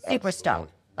 Superstar.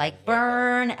 Like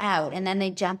burn out. And then they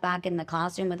jump back in the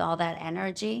classroom with all that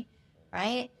energy,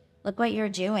 right? Look what you're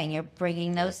doing. You're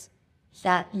bringing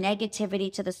that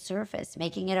negativity to the surface,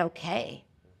 making it okay.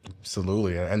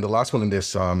 Absolutely. And the last one in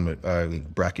this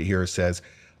bracket here says,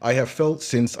 I have felt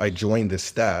since I joined this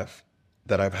staff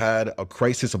that I've had a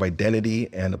crisis of identity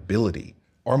and ability.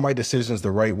 Are my decisions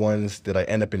the right ones? Did I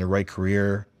end up in the right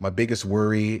career? My biggest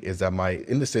worry is that my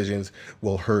indecisions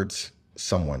will hurt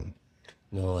someone.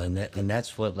 No, and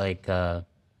that's what I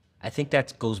think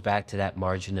that goes back to that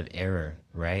margin of error,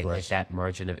 right? Like that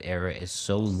margin of error is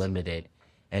so limited,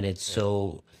 and it's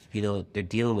so, they're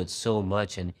dealing with so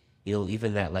much, and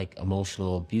even that like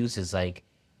emotional abuse is like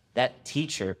that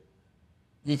teacher.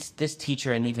 This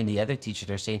teacher and even the other teacher,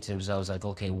 they're saying to themselves like,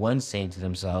 okay, one's saying to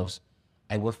themselves,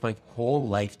 I worked my whole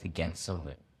life to get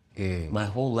somewhere, my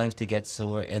whole life to get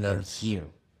somewhere, and I'm here,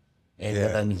 and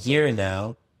when I'm here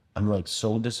now, I'm like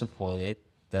so disappointed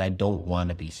that I don't want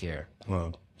to be here.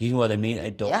 Wow. You know what I mean? I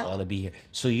don't want to be here.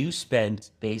 So you spend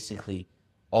basically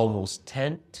almost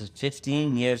 10 to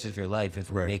 15 years of your life, if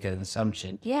we make an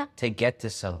assumption, to get to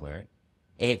somewhere.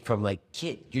 And from like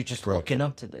kid, you're just looking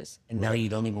up to this, and now you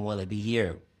don't even want to be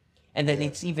here. And then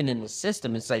it's even in the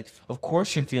system. It's like, of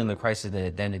course you're feeling the crisis of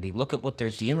identity. Look at what they're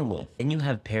dealing with. And you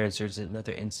have parents. There's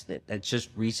another incident that just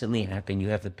recently happened. You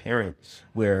have the parent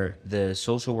where the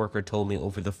social worker told me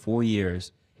over the 4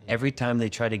 years, every time they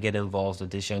try to get involved with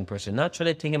this young person, not try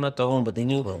to take him out the home, but they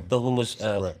knew the home was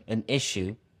an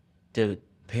issue, the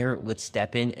parent would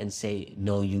step in and say,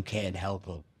 no, you can't help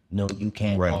him. No, you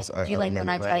can't help him. Do you like when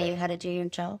I tell you how to do your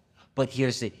job? But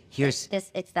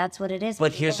That's what it is.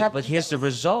 But here's the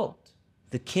result.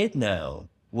 The kid now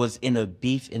was in a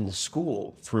beef in the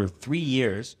school for 3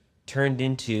 years, turned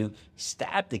into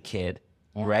stabbed the kid,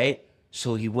 right?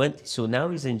 So now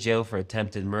he's in jail for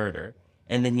attempted murder.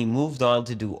 And then he moved on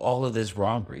to do all of this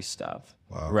robbery stuff,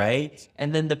 right?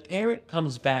 And then the parent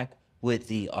comes back with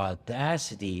the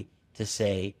audacity to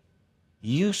say,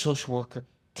 you social worker,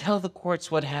 tell the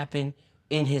courts what happened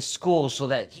in his school so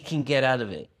that he can get out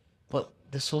of it. But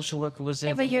the social worker was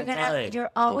there. But you're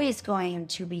always going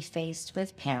to be faced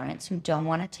with parents who don't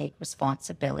want to take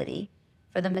responsibility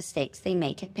for the mistakes they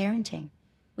make in parenting.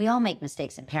 We all make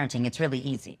mistakes in parenting. It's really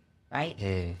easy,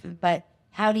 right? But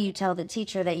how do you tell the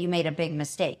teacher that you made a big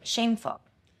mistake? Shameful.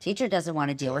 Teacher doesn't want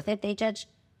to deal with it. They judge.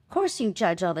 Of course you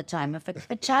judge all the time. If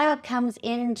a child comes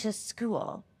into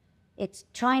school, it's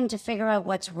trying to figure out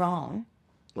what's wrong.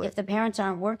 If the parents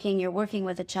aren't working, you're working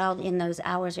with a child in those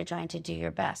hours, you're trying to do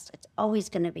your best. It's always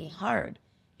going to be hard.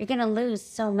 You're going to lose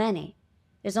so many.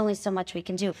 There's only so much we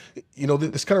can do. You know,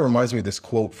 this kind of reminds me of this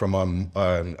quote from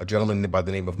a gentleman by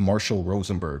the name of Marshall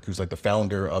Rosenberg, who's like the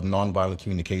founder of nonviolent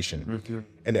communication.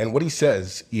 And what he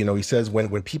says, you know, he says when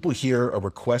people hear a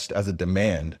request as a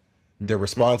demand, their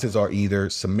responses are either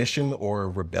submission or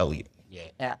rebellion.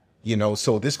 Yeah. You know,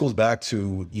 so this goes back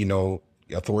to, you know,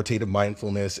 authoritative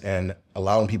mindfulness and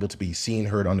allowing people to be seen,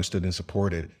 heard, understood, and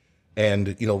supported.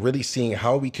 And, you know, really seeing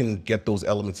how we can get those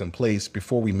elements in place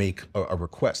before we make a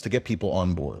request to get people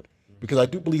on board. Because I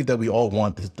do believe that we all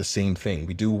want the same thing.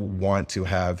 We do want to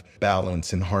have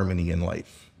balance and harmony in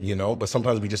life, you know, but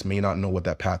sometimes we just may not know what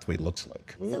that pathway looks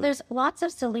like. So there's lots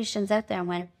of solutions out there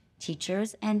when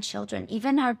teachers and children,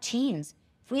 even our teens,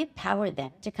 if we empower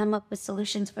them to come up with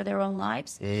solutions for their own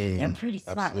lives, they're pretty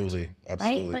smart. Absolutely.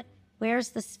 Right? But where's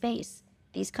the space?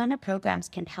 These kind of programs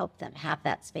can help them have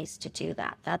that space to do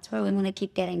that. That's where we want to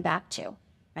keep getting back to,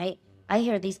 right? I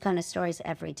hear these kind of stories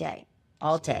every day,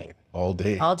 all day. All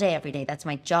day. All day, every day. That's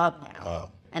my job now.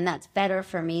 Wow. And that's better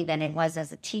for me than it was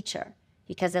as a teacher,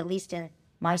 because at least in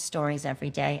my stories every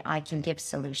day, I can give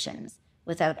solutions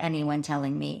without anyone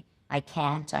telling me I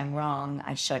can't, I'm wrong,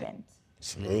 I shouldn't.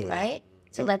 Absolutely. Right?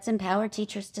 So let's empower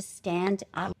teachers to stand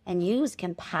up and use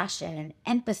compassion and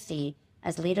empathy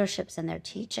as leaderships in their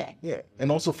teaching. Yeah,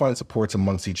 and also find supports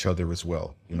amongst each other as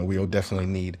well. You know, we will definitely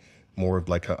need more of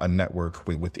like a network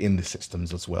within the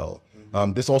systems as well.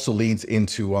 This also leads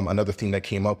into another thing that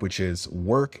came up, which is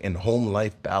work and home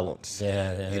life balance.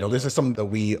 Yeah. You know, this is something that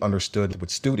we understood with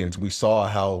students. We saw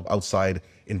how outside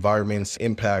environments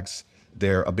impacts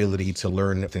their ability to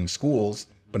learn within schools,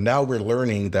 but now we're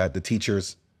learning that the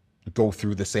teachers go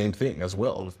through the same thing as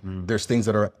well. There's things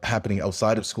that are happening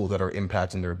outside of school that are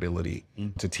impacting their ability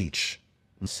to teach.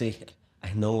 See,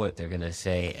 I know what they're gonna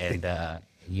say, and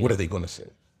What are they going to say?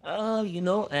 you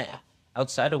know,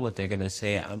 outside of what they're gonna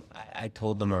say, I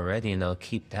told them already, and I'll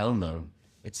keep telling them,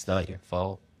 it's not your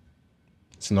fault.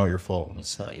 It's not your fault.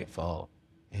 It's not your fault.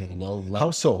 You know,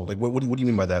 How so? Like, what do you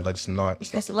mean by that? Like, it's not.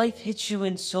 because life hits you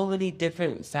in so many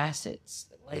different facets.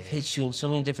 Life hits you in so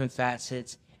many different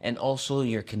facets, and also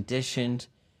you're conditioned,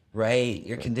 right?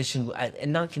 You're conditioned,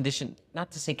 and not conditioned.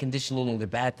 Not to say conditioning the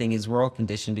bad thing is, we're all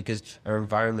conditioned because our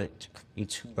environment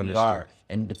creates who we are,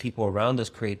 and the people around us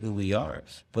create who we are.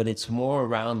 But it's more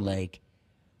around like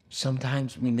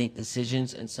sometimes we make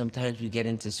decisions, and sometimes we get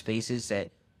into spaces that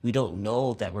we don't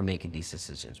know that we're making these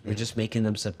decisions. We're just making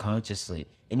them subconsciously.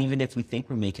 And even if we think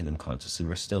we're making them consciously,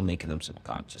 we're still making them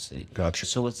subconsciously. Gotcha.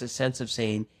 So it's a sense of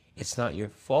saying it's not your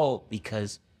fault,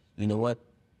 because you know what?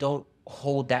 Don't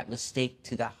hold that mistake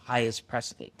to the highest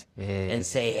precedent and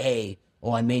say, hey,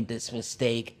 oh, I made this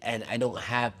mistake and I don't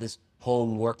have this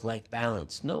home work-life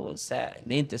balance. No, it's that I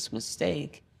made this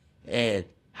mistake, and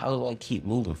how do I keep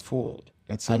moving forward?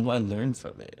 How do I learn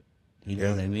from it? You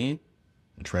know what I mean?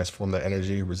 Transform that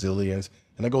energy, resilience.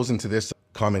 And that goes into this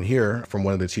comment here from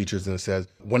one of the teachers, and it says,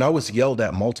 when I was yelled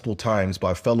at multiple times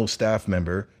by a fellow staff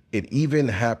member, it even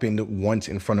happened once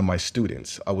in front of my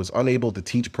students. I was unable to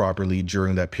teach properly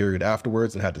during that period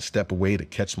afterwards and had to step away to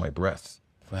catch my breath.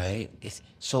 Right.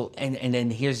 So, and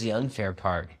then here's the unfair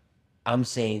part. I'm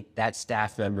saying that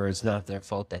staff member, is not their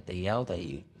fault that they yelled at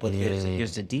you. But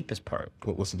here's the deepest part.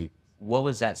 What's the What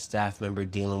was that staff member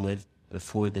dealing with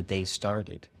before the day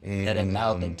started that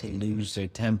allowed them to lose their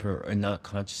temper or not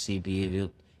consciously be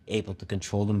able to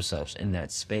control themselves in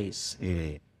that space?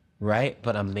 Right?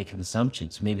 But I'm making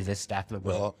assumptions. Maybe this staff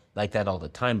member like that all the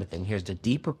time. But then here's the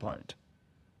deeper part.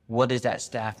 What is that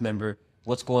staff member?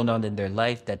 What's going on in their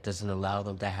life that doesn't allow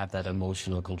them to have that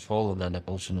emotional control and that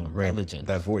emotional intelligence?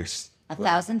 that voice?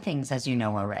 1,000 things, as you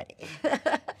know already.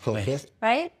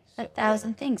 Right?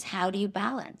 1,000 things. How do you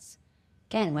balance?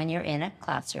 Again, when you're in a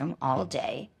classroom all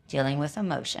day dealing with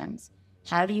emotions,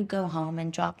 how do you go home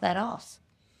and drop that off?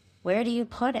 Where do you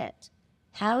put it?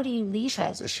 How do you leave it?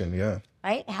 Transition, yeah.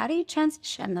 Right? How do you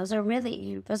transition? Those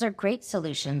are great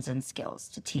solutions and skills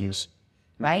to teach,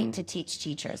 right? To teach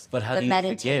teachers. But how the do you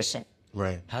meditation.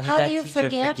 Right. How How does do you that teacher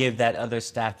forgive? forgive that other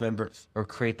staff member or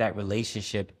create that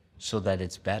relationship so that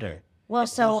it's better? Well,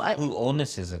 so Who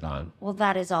onus is it on? well,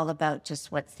 that is all about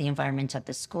just what's the environment of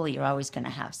the school. You're always going to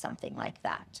have something like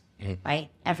that, right?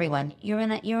 Everyone, you're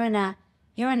in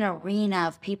an arena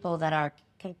of people that are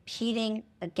competing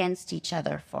against each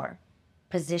other for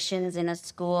positions in a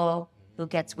school, who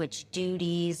gets which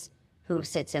duties, who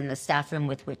sits in the staff room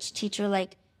with which teacher.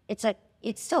 Like it's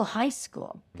still high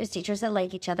school. There's teachers that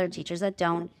like each other, teachers that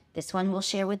don't. This one will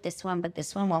share with this one, but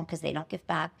this one won't because they don't give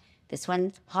back. This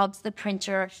one hogs the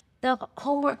printer. The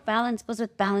homework balance goes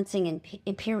with balancing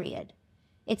in period.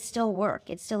 It's still work.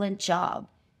 It's still a job,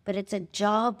 but it's a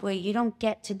job where you don't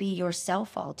get to be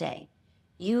yourself all day.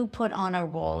 You put on a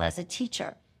role as a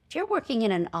teacher. If you're working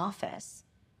in an office,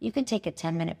 you can take a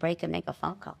 10-minute break and make a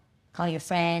phone call. Call your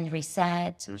friend,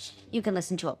 reset. You can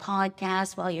listen to a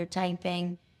podcast while you're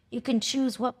typing. You can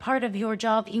choose what part of your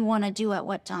job you want to do at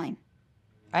what time,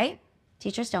 right?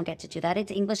 Teachers don't get to do that.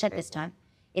 It's English at this time.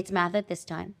 It's math at this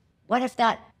time. What if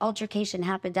that altercation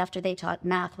happened after they taught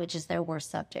math, which is their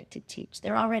worst subject to teach?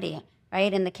 They're already,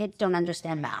 right? And the kids don't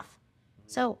understand math.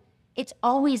 So it's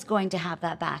always going to have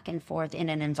that back and forth in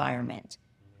an environment.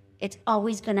 It's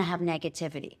always going to have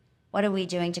negativity. What are we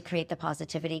doing to create the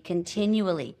positivity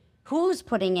continually? Who's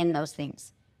putting in those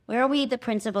things? Where are we, the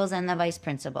principals and the vice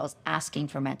principals, asking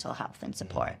for mental health and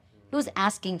support? Who's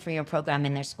asking for your program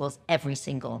in their schools every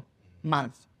single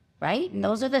month, right? And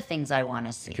those are the things I want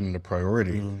to see. Making it a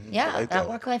priority. Yeah, that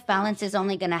work-life balance is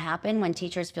only going to happen when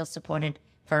teachers feel supported,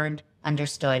 heard,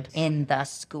 understood in the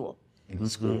school. In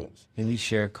schools. Can you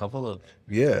share a couple of?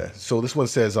 Yeah. So this one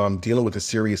says, dealing with a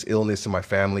serious illness in my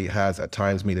family has at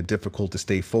times made it difficult to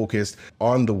stay focused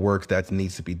on the work that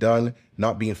needs to be done.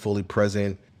 Not being fully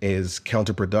present is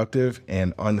counterproductive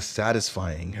and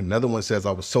unsatisfying. Another one says,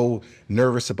 I was so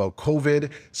nervous about COVID,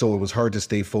 so it was hard to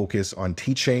stay focused on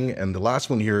teaching. And the last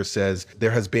one here says, there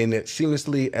has been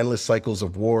seemingly endless cycles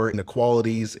of war,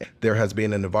 inequalities. There has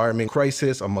been an environment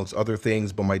crisis, amongst other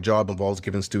things, but my job involves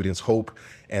giving students hope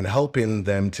and helping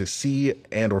them to see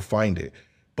and or find it.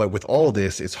 But with all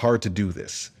this, it's hard to do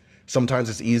this. Sometimes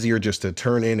it's easier just to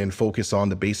turn in and focus on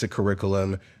the basic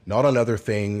curriculum, not on other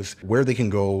things, where they can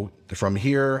go from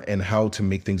here and how to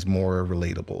make things more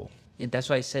relatable. Yeah, that's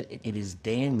why I said it is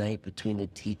day and night between the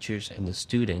teachers and the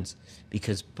students,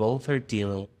 because both are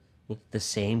dealing with the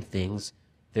same things.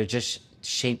 They're just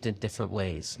shaped in different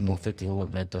ways. Both are dealing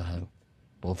with mental health.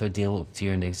 Both are dealing with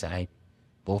fear and anxiety.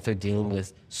 Both are dealing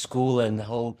with school and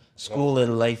home, school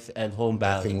and life and home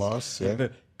balance. Death and loss, yeah.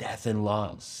 Death and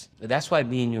loss. That's why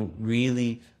me and you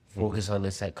really focus on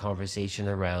that conversation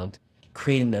around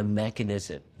creating a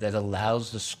mechanism that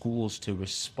allows the schools to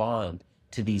respond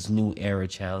to these new era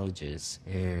challenges.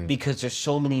 Because there's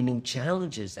so many new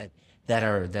challenges that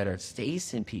are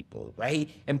facing people, right?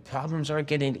 And problems aren't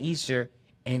getting easier.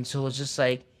 And so it's just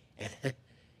like,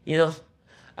 you know,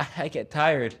 I get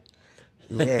tired.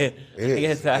 Yeah, I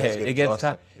get tired. It gets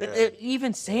tired. Yeah.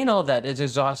 Even saying all that is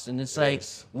exhausting. It's like,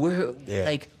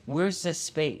 where's the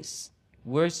space?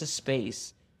 Where's the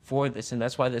space for this? And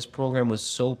that's why this program was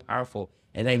so powerful.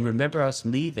 And I remember us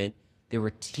leaving, there were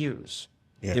tears.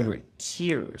 Yeah. There were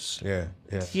tears. Yeah.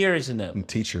 Tears in them. And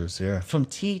teachers, yeah. From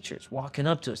teachers walking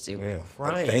up to us. They were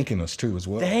crying. Thanking us too as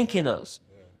well. Thanking us.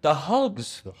 The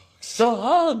hugs. The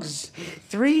hugs.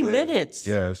 3 minutes.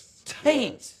 Yes.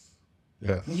 Tight.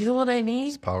 Yeah. You know what I mean?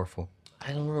 It's powerful.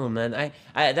 I don't know, man. I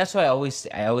that's why I always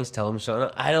tell them,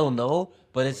 so I don't know,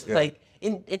 but it's like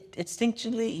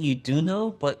instinctually you do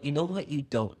know, but you know what, you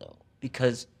don't know,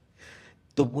 because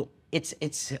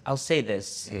I'll say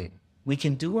this: we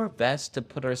can do our best to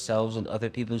put ourselves in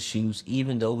other people's shoes,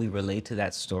 even though we relate to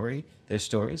their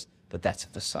stories, but that's a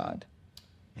facade.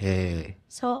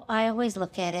 So I always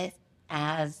look at it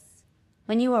as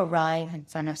when you arrive in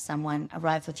front of someone,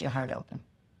 arrive with your heart open.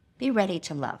 Be ready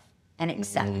to love and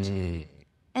accept. And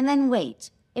then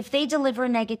wait. If they deliver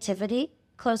negativity,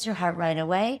 close your heart right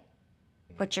away,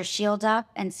 put your shield up,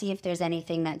 and see if there's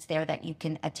anything that's there that you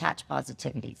can attach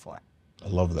positivity for. I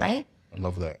love that. Right? I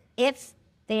love that. If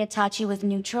they attach you with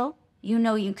neutral, you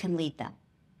know you can lead them,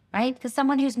 right? Because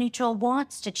someone who's neutral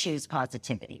wants to choose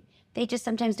positivity. They just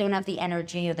sometimes don't have the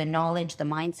energy or the knowledge, the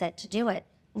mindset to do it.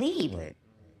 Lead. Right.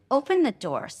 Open the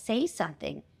door. Say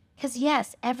something. Because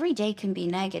yes, every day can be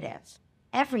negative.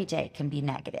 Every day can be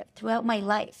negative. Throughout my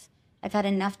life, I've had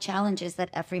enough challenges that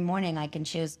every morning I can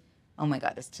choose, oh my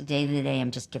God, is today the day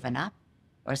I'm just giving up?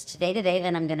 Or is today the day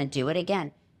then I'm going to do it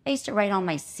again? I used to write on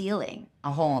my ceiling a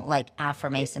whole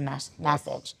affirmation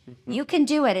message. You can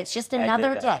do it. It's just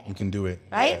another day. You can do it.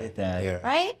 Right? Yeah.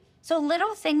 Right? So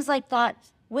little things like that.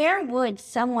 Where would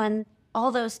someone,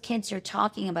 all those kids you're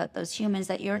talking about, those humans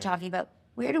that you're talking about,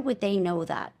 where would they know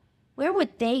that? Where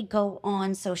would they go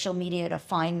on social media to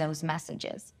find those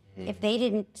messages if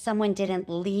someone didn't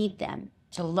lead them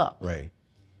to look? Right.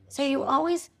 So you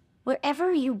always,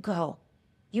 wherever you go,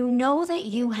 you know that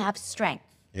you have strength.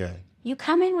 Yeah. You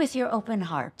come in with your open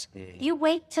heart. You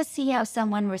wait to see how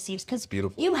someone receives, because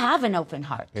you have an open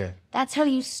heart. Yeah. That's how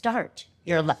you start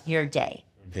your day.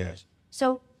 Yeah.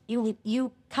 So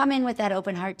you come in with that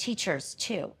open heart. Teachers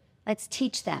too. Let's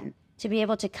teach them to be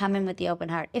able to come in with the open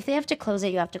heart. If they have to close it,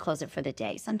 you have to close it for the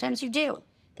day. Sometimes you do.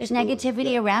 There's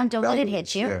negativity around. Don't let it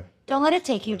hit you. Yeah. Don't let it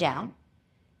take you down.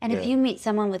 And if you meet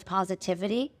someone with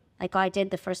positivity, like I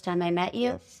did the first time I met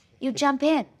you, you jump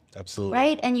in. Absolutely.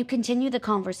 Right? And you continue the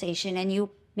conversation and you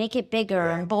make it bigger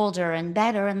and bolder and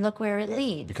better, and look where it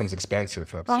leads. Becomes expansive.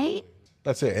 Absolutely. Right?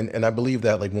 That's it. And I believe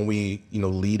that like when we,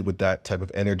 lead with that type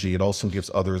of energy, it also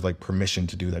gives others like permission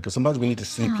to do that. Because sometimes we need to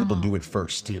see people do it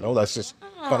first, That's just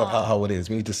kind of how it is.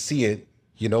 We need to see it,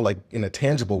 like in a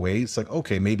tangible way. It's like,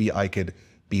 okay, maybe I could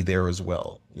be there as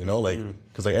well,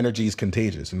 because like energy is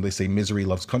contagious. And they say misery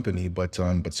loves company, but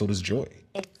so does joy.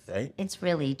 It's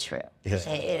really true. Yeah.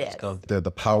 It is.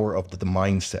 The power of the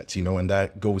mindset, and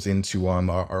that goes into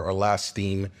our last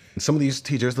theme. And some of these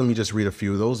teachers, let me just read a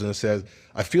few of those. And it says,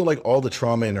 I feel like all the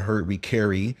trauma and hurt we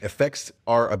carry affects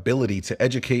our ability to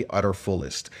educate at our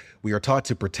fullest. We are taught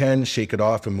to pretend, shake it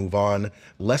off, and move on.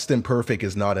 Less than perfect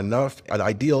is not enough. An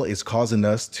ideal is causing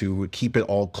us to keep it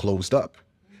all closed up.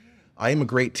 I am a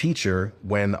great teacher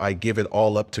when I give it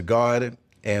all up to God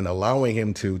and allowing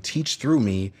him to teach through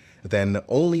me. Then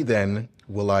only then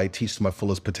will I teach to my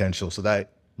fullest potential. So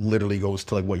that literally goes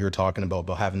to like what you're talking about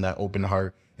having that open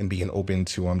heart and being open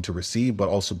to receive, but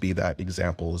also be that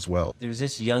example as well. There's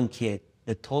this young kid,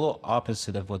 the total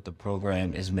opposite of what the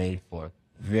program is made for.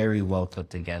 Very well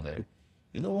put together.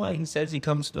 You know why he says he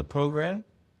comes to the program?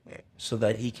 So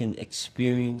that he can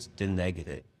experience the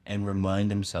negative and remind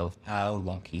himself how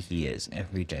lucky he is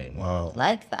every day. Wow.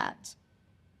 Like that.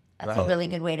 That's a really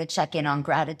good way to check in on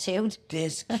gratitude.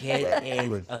 This kid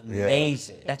is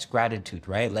amazing. That's gratitude,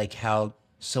 right? Like how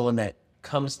someone that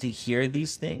comes to hear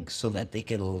these things so that they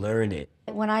can learn it.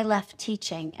 When I left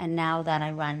teaching and now that I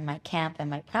run my camp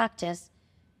and my practice,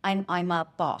 I'm a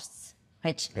boss,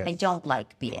 which I don't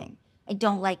like being. I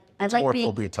like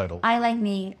Be a title. I like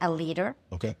being a leader.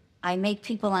 Okay. I make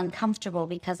people uncomfortable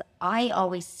because I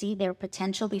always see their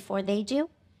potential before they do.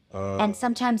 And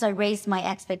sometimes I raise my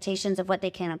expectations of what they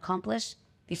can accomplish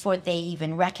before they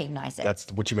even recognize it.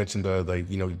 That's what you mentioned,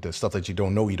 the stuff that you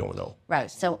don't know. Right.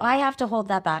 So I have to hold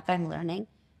that back. I'm learning.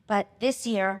 But this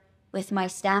year with my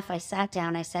staff, I sat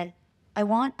down, I said, I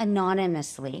want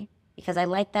anonymously, because I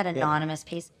like that anonymous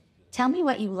piece. Tell me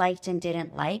what you liked and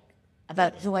didn't like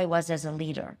about who I was as a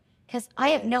leader. Because I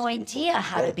have no idea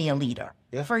how to be a leader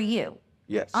for you.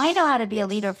 Yes. I know how to be a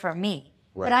leader for me.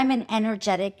 But I'm an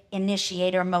energetic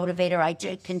initiator, motivator. I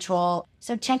take control.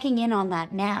 So checking in on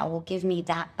that now will give me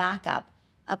that backup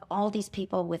of all these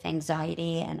people with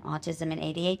anxiety and autism and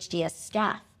ADHD as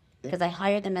staff, because I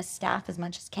hire them as staff as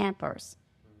much as campers,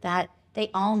 that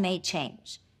they all may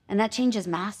change. And that change is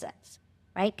massive,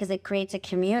 right? Because it creates a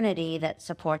community that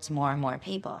supports more and more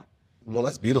people. Well,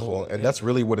 that's beautiful. And that's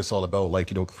really what it's all about.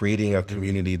 Like, creating a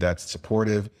community that's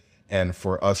supportive, and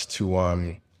for us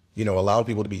to, allow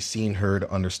people to be seen, heard,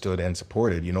 understood, and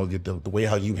supported. The way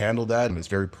how you handle that is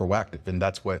very proactive, and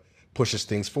that's what pushes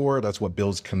things forward. That's what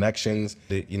builds connections.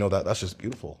 That's just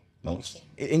beautiful.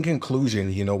 In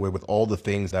conclusion, with all the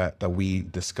things that we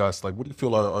discussed, like, what do you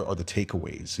feel are the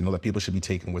takeaways, that people should be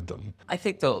taking with them? I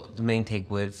think the main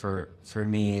takeaway for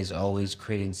me is always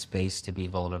creating space to be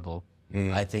vulnerable.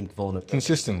 I think vulnerability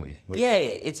Consistently. Yeah,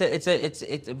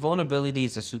 it's vulnerability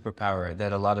is a superpower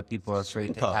that a lot of people are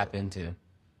afraid to tap into.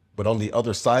 But on the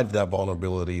other side of that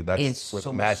vulnerability, that's It's with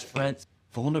so much magic. strength.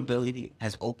 Vulnerability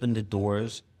has opened the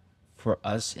doors for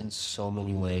us in so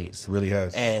many ways. It really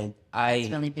has. And It's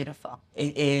really beautiful.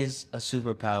 it is a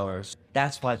superpower.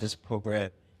 That's why this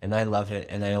program, and I love it.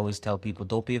 And I always tell people,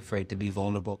 don't be afraid to be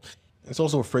vulnerable. It's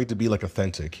also afraid to be like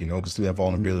authentic, because that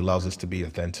vulnerability allows us to be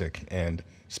authentic and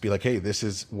just be like, hey, this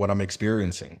is what I'm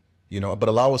experiencing, but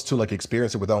allow us to like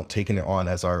experience it without taking it on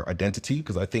as our identity.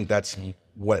 Because I think that's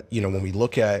what, when we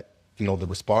look at, the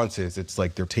responses, it's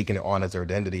like they're taking it on as their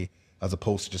identity, as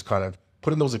opposed to just kind of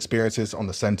putting those experiences on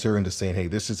the center and just saying, hey,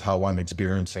 this is how I'm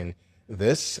experiencing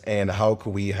this, and how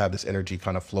can we have this energy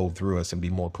kind of flow through us and be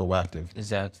more proactive.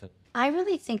 Exactly. I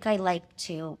really think I like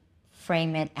to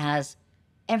frame it as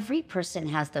every person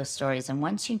has those stories. And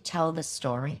once you tell the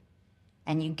story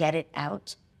and you get it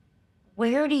out,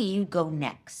 where do you go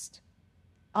next?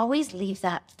 Always leave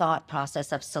that thought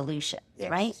process of solutions,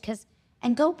 right?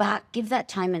 And go back, give that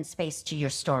time and space to your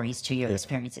stories, to your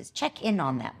experiences. Check in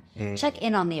on them. Check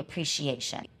in on the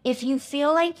appreciation. If you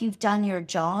feel like you've done your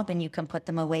job and you can put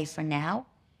them away for now,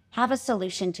 have a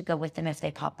solution to go with them if they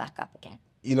pop back up again.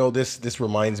 This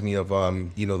reminds me of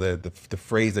the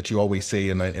phrase that you always say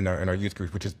in our youth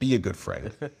group, which is be a good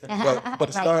friend.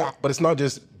 But it's not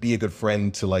just be a good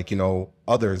friend to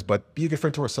others, but be a good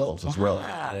friend to ourselves as well.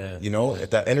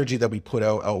 That energy that we put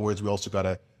outwards, we also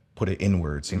gotta put it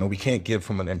inwards. We can't give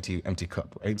from an empty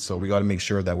cup, right? So we gotta make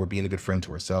sure that we're being a good friend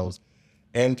to ourselves,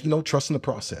 and trusting the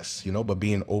process. But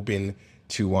being open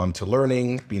to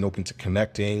learning, being open to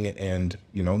connecting, and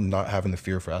not having the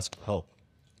fear for asking help.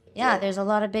 Yeah, there's a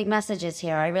lot of big messages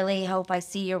here. I really hope I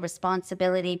see your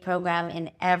responsibility program in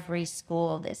every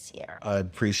school this year. I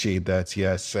appreciate that,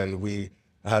 yes. And we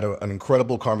had an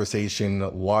incredible conversation,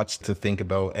 lots to think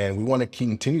about, and we want to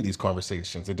continue these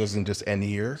conversations. It doesn't just end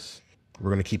here. We're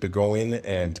going to keep it going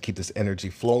and keep this energy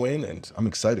flowing, and I'm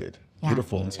excited. Yeah,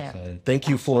 Beautiful. me too. Thank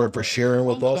you for sharing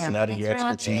with Thank us you. and adding your Thanks for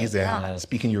having expertise me. and Yeah.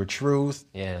 speaking your truth.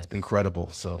 Yeah. It's incredible.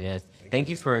 So Yes. Thank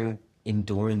you for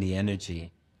enduring the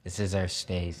energy. This is our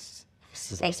space.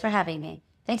 Thanks for having me.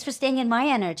 Thanks for staying in my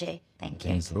energy. Thank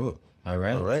you. Cool. All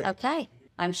right. All right. Okay.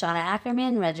 I'm Shauna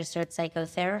Ackerman, registered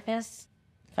psychotherapist,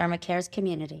 PharmaCare's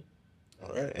community.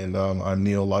 All right. And I'm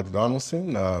Neil Lodge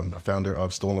Donaldson, founder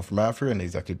of Stolen from Africa and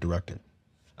executive director.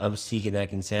 I'm Seeking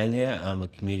Akinsanya. I'm a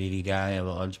community guy. I'm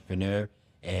an entrepreneur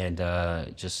and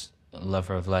just a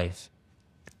lover of life.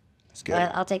 It's good.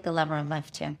 I'll take the lover of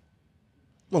life too. I'm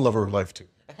a lover of life too.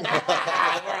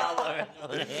 Awesome.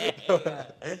 Hey, look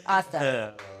at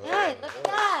that. Yay.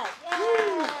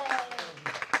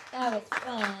 That was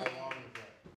fun.